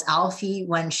 She tells Alfie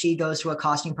when she goes to a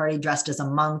costume party dressed as a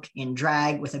monk in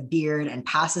drag with a beard and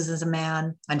passes as a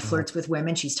man and flirts with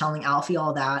women. She's telling Alfie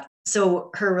all that.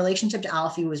 So her relationship to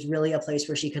Alfie was really a place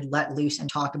where she could let loose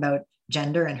and talk about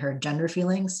gender and her gender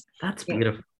feelings. That's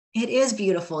beautiful. It is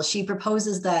beautiful. She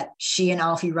proposes that she and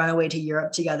Alfie run away to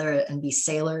Europe together and be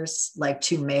sailors, like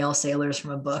two male sailors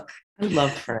from a book. I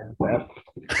love friendship.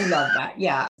 I love that.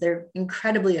 Yeah. They're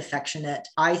incredibly affectionate.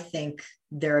 I think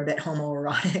they're a bit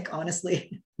homoerotic,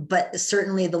 honestly. But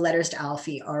certainly the letters to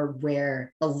Alfie are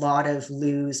where a lot of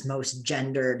Lou's most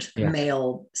gendered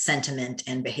male sentiment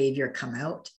and behavior come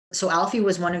out. So Alfie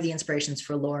was one of the inspirations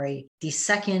for Laurie. The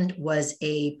second was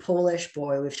a Polish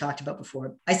boy we've talked about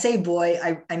before. I say boy,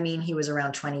 I mean he was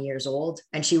around 20 years old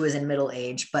and she was in middle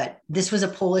age, but this was a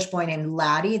Polish boy named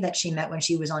Laddie that she met when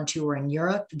she was on tour in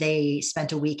Europe. They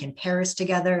spent a week in Paris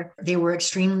together. They were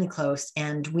extremely close,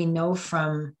 and we know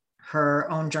from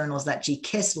her own journals that she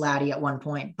kissed Laddie at one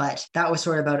point, but that was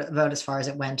sort of about as far as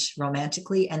it went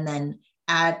romantically. And then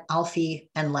Alfie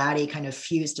and Laddie kind of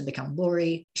fused to become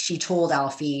Laurie. She told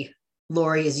Alfie,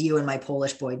 Laurie is you and my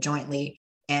Polish boy jointly.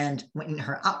 And in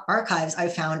her archives, I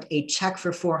found a check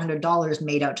for $400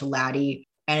 made out to Laddie.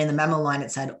 And in the memo line,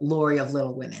 it said Laurie of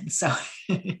Little Women. So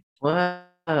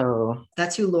whoa.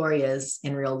 That's who Laurie is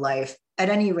in real life. At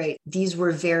any rate, these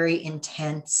were very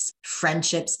intense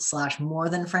friendships / more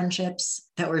than friendships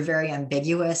that were very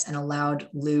ambiguous and allowed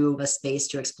Lou a space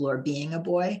to explore being a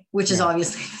boy, which is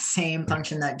obviously the same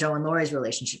function that Joe and Laurie's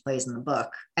relationship plays in the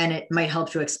book. And it might help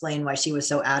to explain why she was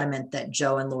so adamant that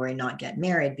Joe and Laurie not get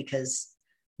married, because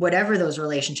whatever those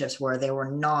relationships were, they were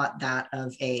not that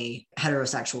of a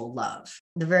heterosexual love.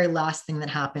 The very last thing that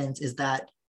happens is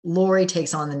that Laurie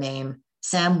takes on the name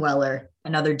Sam Weller,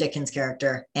 another Dickens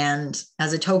character. And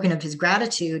as a token of his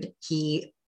gratitude,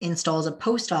 he installs a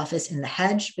post office in the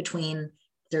hedge between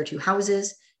There are two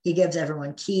houses. He gives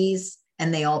everyone keys,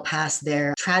 and they all pass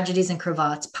their tragedies and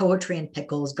cravats, poetry and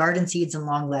pickles, garden seeds and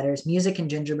long letters, music and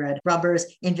gingerbread, rubbers,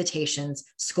 invitations,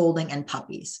 scolding, and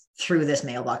puppies through this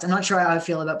mailbox. I'm not sure how I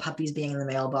feel about puppies being in the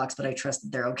mailbox, but I trust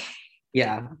that they're okay.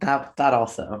 Yeah, that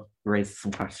also raises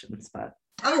some questions, but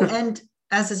Oh, and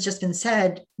as has just been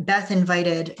said, Beth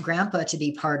invited Grandpa to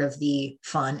be part of the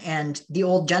fun, and the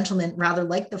old gentleman rather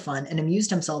liked the fun and amused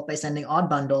himself by sending odd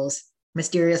bundles,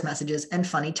 mysterious messages, and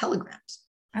funny telegrams.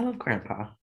 I love Grandpa.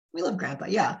 We love Grandpa,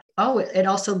 yeah. Oh, it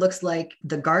also looks like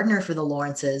the gardener for the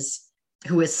Lawrences,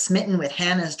 who is smitten with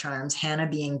Hannah's charms, Hannah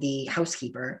being the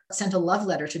housekeeper, sent a love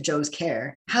letter to Joe's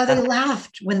care. How they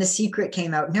laughed when the secret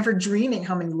came out, never dreaming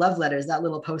how many love letters that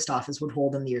little post office would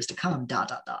hold in the years to come, ...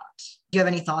 Do you have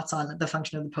any thoughts on the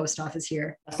function of the post office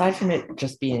here? Aside from it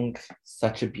just being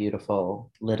such a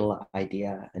beautiful little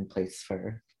idea and place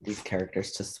for these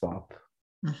characters to swap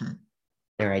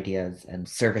their ideas and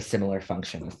serve a similar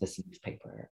function as this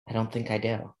newspaper, I don't think I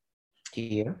do. Do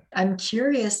you? I'm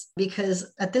curious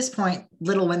because at this point,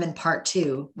 Little Women Part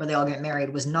 2, where they all get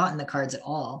married, was not in the cards at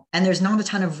all. And there's not a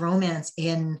ton of romance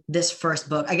in this first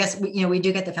book. I guess, we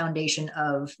do get the foundation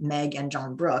of Meg and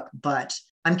John Brooke, but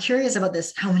I'm curious about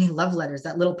this, how many love letters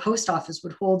that little post office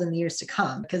would hold in the years to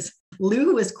come, because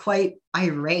Lou was quite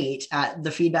irate at the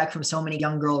feedback from so many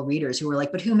young girl readers who were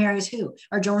like, but who marries who?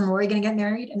 Are Joe and Laurie going to get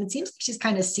married? And it seems like she's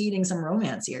kind of seeding some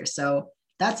romance here. So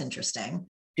that's interesting.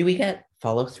 Do we get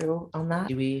follow through on that?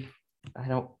 I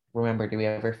don't remember. Do we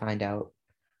ever find out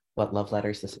what love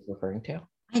letters this is referring to?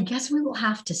 I guess we will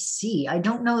have to see. I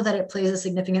don't know that it plays a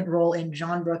significant role in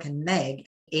John Brooke and Meg.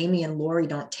 Amy and Laurie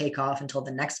don't take off until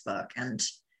the next book. And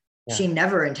she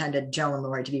never intended Joe and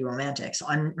Laurie to be romantic. So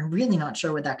I'm really not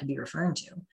sure what that could be referring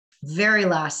to. Very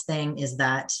last thing is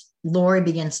that Laurie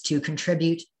begins to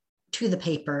contribute to the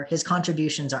paper. His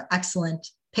contributions are excellent,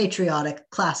 patriotic,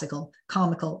 classical,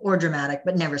 comical, or dramatic,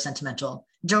 but never sentimental.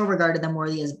 Joe regarded them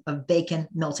worthy of Bacon,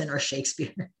 Milton, or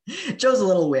Shakespeare. Joe's a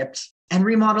little whipped and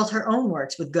remodeled her own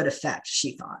works with good effect,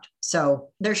 she thought. So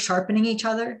they're sharpening each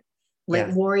other.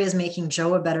 Like Laurie is making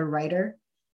Joe a better writer,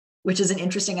 which is an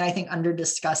interesting and I think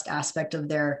under-discussed aspect of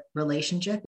their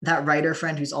relationship. That writer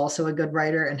friend who's also a good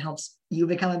writer and helps you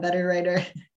become a better writer.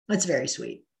 It's very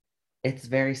sweet. It's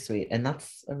very sweet. And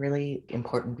that's a really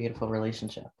important, beautiful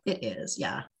relationship. It is,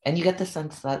 yeah. And you get the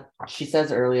sense that she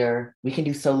says earlier, we can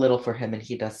do so little for him and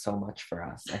he does so much for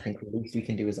us. I think the least we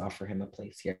can do is offer him a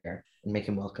place here and make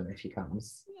him welcome if he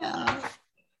comes. Yeah.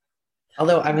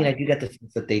 Although, I mean, I do get the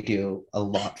sense that they do a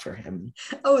lot for him.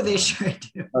 Oh, they sure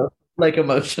do. Like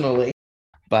emotionally.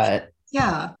 But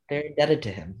yeah, they're indebted to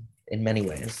him in many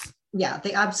ways. Yeah,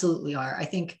 they absolutely are. I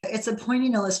think it's a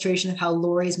poignant illustration of how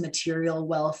Laurie's material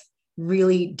wealth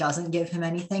really doesn't give him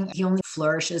anything. He only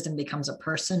flourishes and becomes a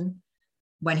person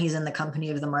when he's in the company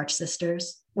of the March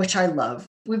sisters, which I love.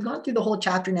 We've gone through the whole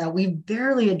chapter now. We've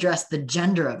barely addressed the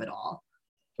gender of it all.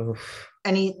 Oof.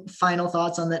 Any final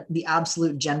thoughts on the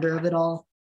absolute gender of it all?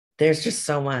 There's just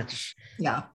so much.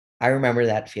 Yeah. I remember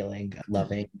that feeling,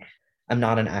 loving. I'm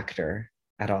not an actor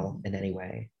at all in any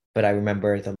way, but I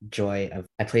remember the joy of,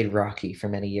 I played Rocky for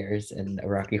many years in a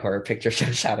Rocky Horror Picture Show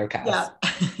Shadowcast.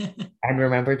 Yeah. And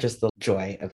remember just the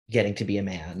joy of getting to be a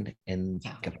man in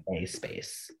a play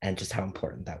space and just how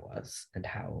important that was and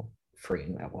how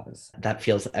freeing that was. That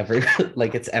feels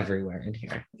like it's everywhere in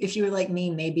here. If you were like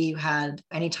me, maybe you had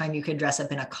anytime you could dress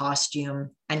up in a costume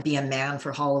and be a man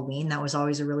for Halloween. That was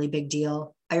always a really big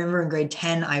deal. I remember in grade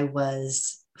 10, I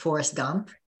was Forrest Gump.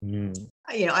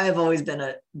 I have always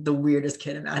been the weirdest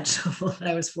kid imaginable. When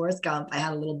I was Forrest Gump, I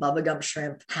had a little Bubba Gump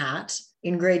shrimp hat.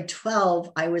 In grade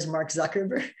 12, I was Mark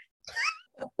Zuckerberg.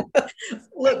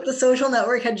 Look, The Social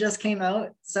Network had just came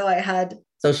out. So I had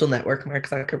Social Network Mark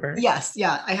Zuckerberg? Yes,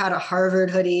 yeah. I had a Harvard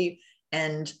hoodie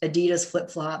and Adidas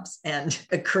flip-flops and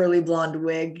a curly blonde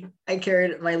wig. I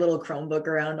carried my little Chromebook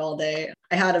around all day.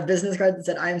 I had a business card that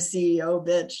said, "I'm CEO,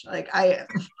 bitch." Like I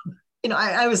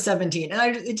was 17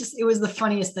 and it was the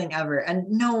funniest thing ever.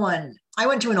 And I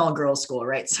went to an all-girls school,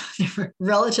 right? So there were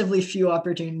relatively few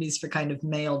opportunities for kind of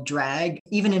male drag.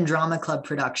 Even in drama club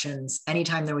productions,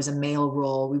 anytime there was a male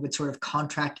role, we would sort of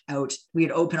contract out. We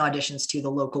would open auditions to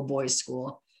the local boys'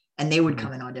 school and they would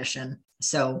come and audition.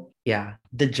 So yeah,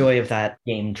 the joy of that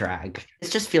game drag.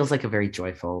 It just feels like a very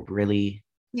joyful, really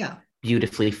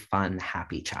beautifully fun,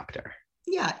 happy chapter.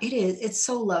 Yeah, it is. It's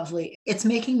so lovely. It's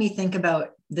making me think about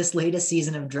this latest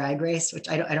season of Drag Race, which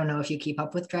I don't know if you keep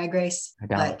up with Drag Race,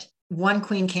 but one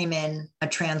queen came in, a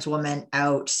trans woman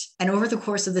out, and over the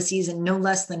course of the season, no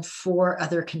less than 4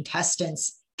 other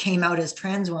contestants came out as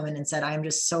trans women and said, "I'm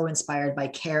just so inspired by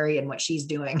Carrie and what she's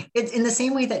doing." It's in the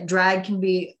same way that drag can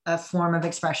be a form of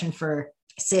expression for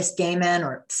cis gay men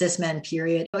or cis men,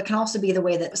 period. It can also be the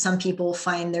way that some people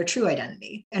find their true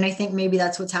identity. And I think maybe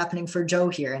that's what's happening for Joe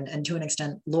here, and to an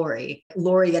extent, Laurie.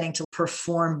 Laurie getting to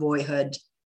perform boyhood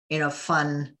in a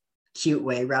fun, cute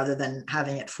way rather than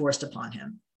having it forced upon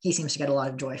him. He seems to get a lot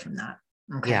of joy from that.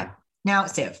 Okay. Yeah. Now,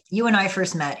 Siv, you and I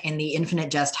first met in the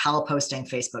Infinite Jest Hal posting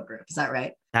Facebook group. Is that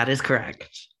right? That is correct.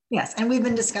 Yes. And we've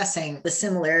been discussing the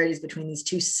similarities between these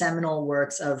two seminal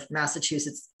works of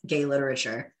Massachusetts gay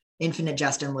literature, Infinite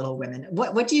Jest and Little Women.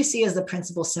 What do you see as the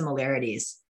principal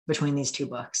similarities between these two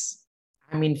books?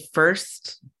 I mean,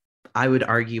 first, I would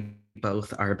argue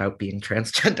both are about being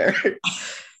transgender.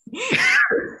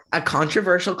 A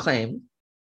controversial claim.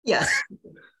 Yes.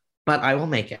 But I will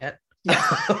make it.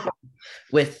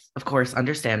 With, of course,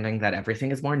 understanding that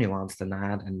everything is more nuanced than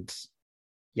that and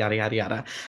yada, yada, yada.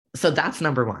 So that's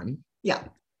number one. Yeah.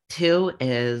 Two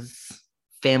is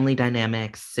family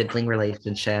dynamics, sibling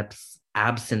relationships,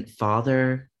 absent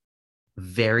father,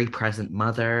 very present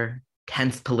mother,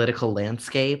 tense political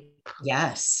landscape.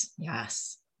 Yes.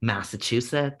 Yes.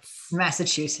 Massachusetts.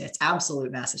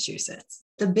 Absolute Massachusetts.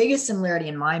 The biggest similarity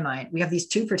in my mind, we have these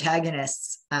two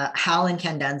protagonists, Hal and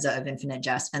Candenza of Infinite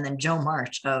Jest, and then Joe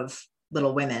March of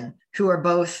Little Women, who are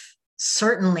both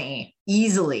certainly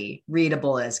easily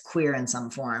readable as queer in some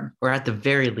form. Or at the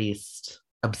very least,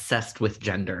 obsessed with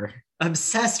gender.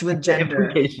 Obsessed with gender.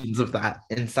 The implications of that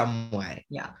in some way.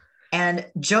 Yeah. And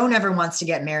Joe never wants to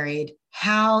get married.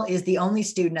 Hal is the only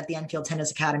student at the Enfield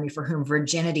Tennis Academy for whom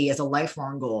virginity is a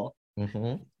lifelong goal.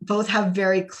 Mm-hmm. Both have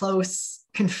very close,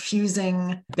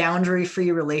 confusing,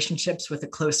 boundary-free relationships with a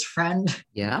close friend.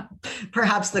 Yeah.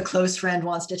 Perhaps the close friend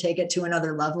wants to take it to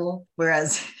another level,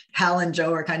 whereas Hal and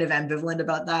Joe are kind of ambivalent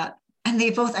about that. And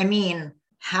they both,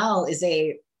 Hal is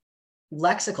a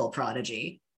lexical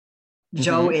prodigy. Mm-hmm.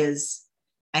 Joe is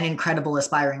an incredible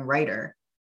aspiring writer.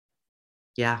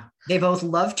 Yeah. They both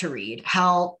love to read.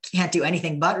 Hal can't do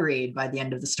anything but read by the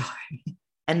end of the story.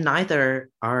 And neither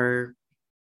are,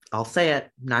 I'll say it,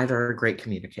 neither are great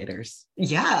communicators.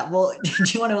 Yeah. Well, do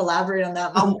you want to elaborate on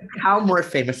that? How more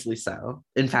famously so?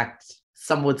 In fact,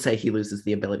 some would say he loses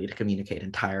the ability to communicate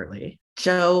entirely.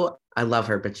 Joe, I love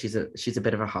her, but she's a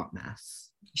bit of a hot mess.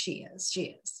 She is.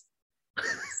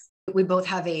 We both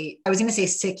have I was going to say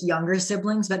sick younger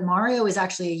siblings, but Mario is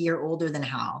actually a year older than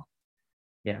Hal.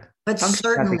 Yeah. But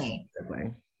certainly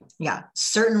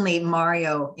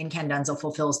Mario in Candenza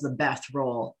fulfills the Beth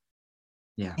role.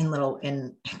 Yeah.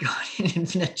 In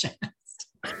Infinite Jest.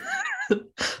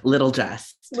 Little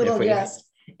Jest.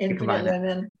 Infinite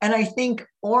Women. And I think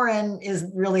Oren is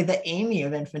really the Amy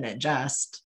of Infinite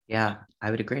Jest. Yeah, I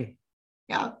would agree.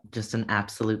 Yeah. Just an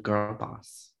absolute girl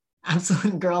boss.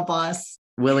 Absolute girl boss.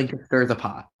 Willing to stir the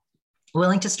pot.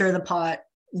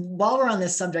 While we're on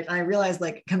this subject, I realize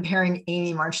comparing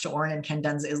Amy March to Oren and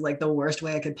Candenza is the worst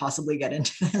way I could possibly get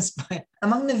into this. But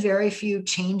among the very few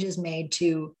changes made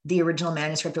to the original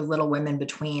manuscript of Little Women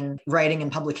between writing and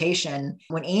publication,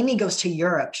 when Amy goes to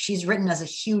Europe, she's written as a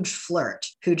huge flirt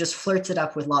who just flirts it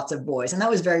up with lots of boys. And that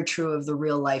was very true of the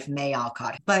real life May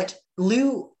Alcott. But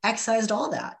Lou excised all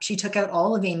that. She took out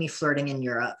all of Amy flirting in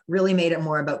Europe, really made it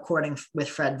more about courting with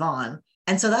Fred Vaughn.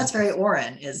 And so that's very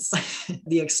Oren, is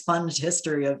the expunged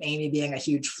history of Amy being a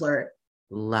huge flirt.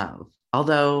 Love.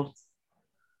 Although,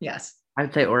 yes,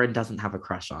 I'd say Oren doesn't have a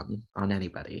crush on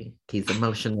anybody. He's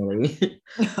emotionally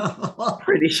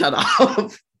pretty shut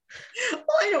off.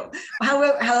 Well,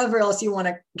 however else you want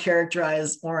to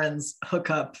characterize Oren's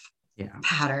hookup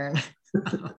pattern.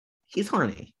 He's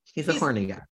horny. He's a horny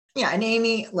guy. Yeah, and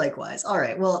Amy, likewise. All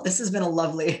right, well, this has been a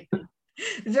lovely...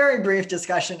 very brief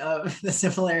discussion of the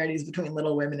similarities between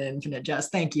Little Women and Infinite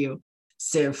Jest. Thank you,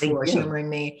 Siv, for humoring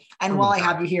me. And while I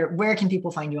have you here, where can people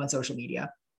find you on social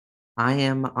media? I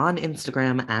am on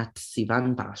Instagram at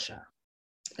Sivan Basha.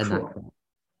 Cool.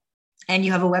 And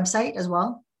you have a website as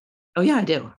well? Oh, yeah, I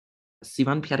do.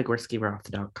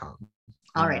 Piatigorsky-Roth.com.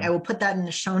 All right, I will put that in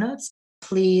the show notes.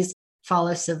 Please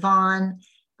follow Sivan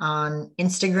on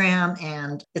Instagram,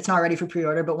 and it's not ready for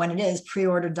pre-order, but when it is,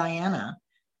 pre-order Diana,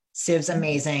 Siv's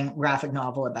amazing graphic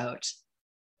novel about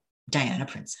Diana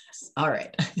Princess. All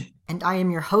right. And I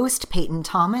am your host, Peyton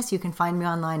Thomas. You can find me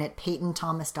online at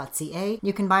peytonthomas.ca.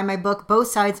 You can buy my book, Both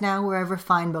Sides Now, wherever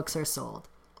fine books are sold.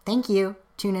 Thank you.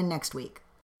 Tune in next week.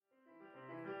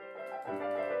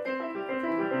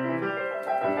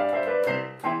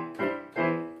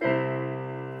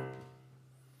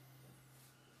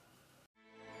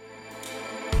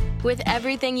 With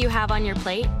everything you have on your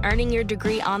plate, earning your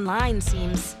degree online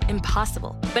seems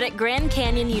impossible. But at Grand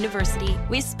Canyon University,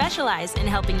 we specialize in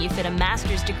helping you fit a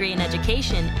master's degree in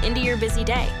education into your busy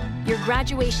day. Your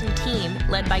graduation team,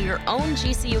 led by your own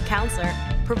GCU counselor,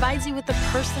 provides you with the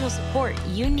personal support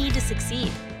you need to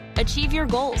succeed. Achieve your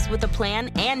goals with a plan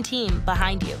and team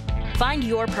behind you. Find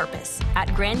your purpose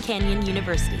at Grand Canyon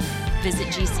University. Visit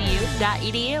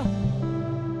gcu.edu.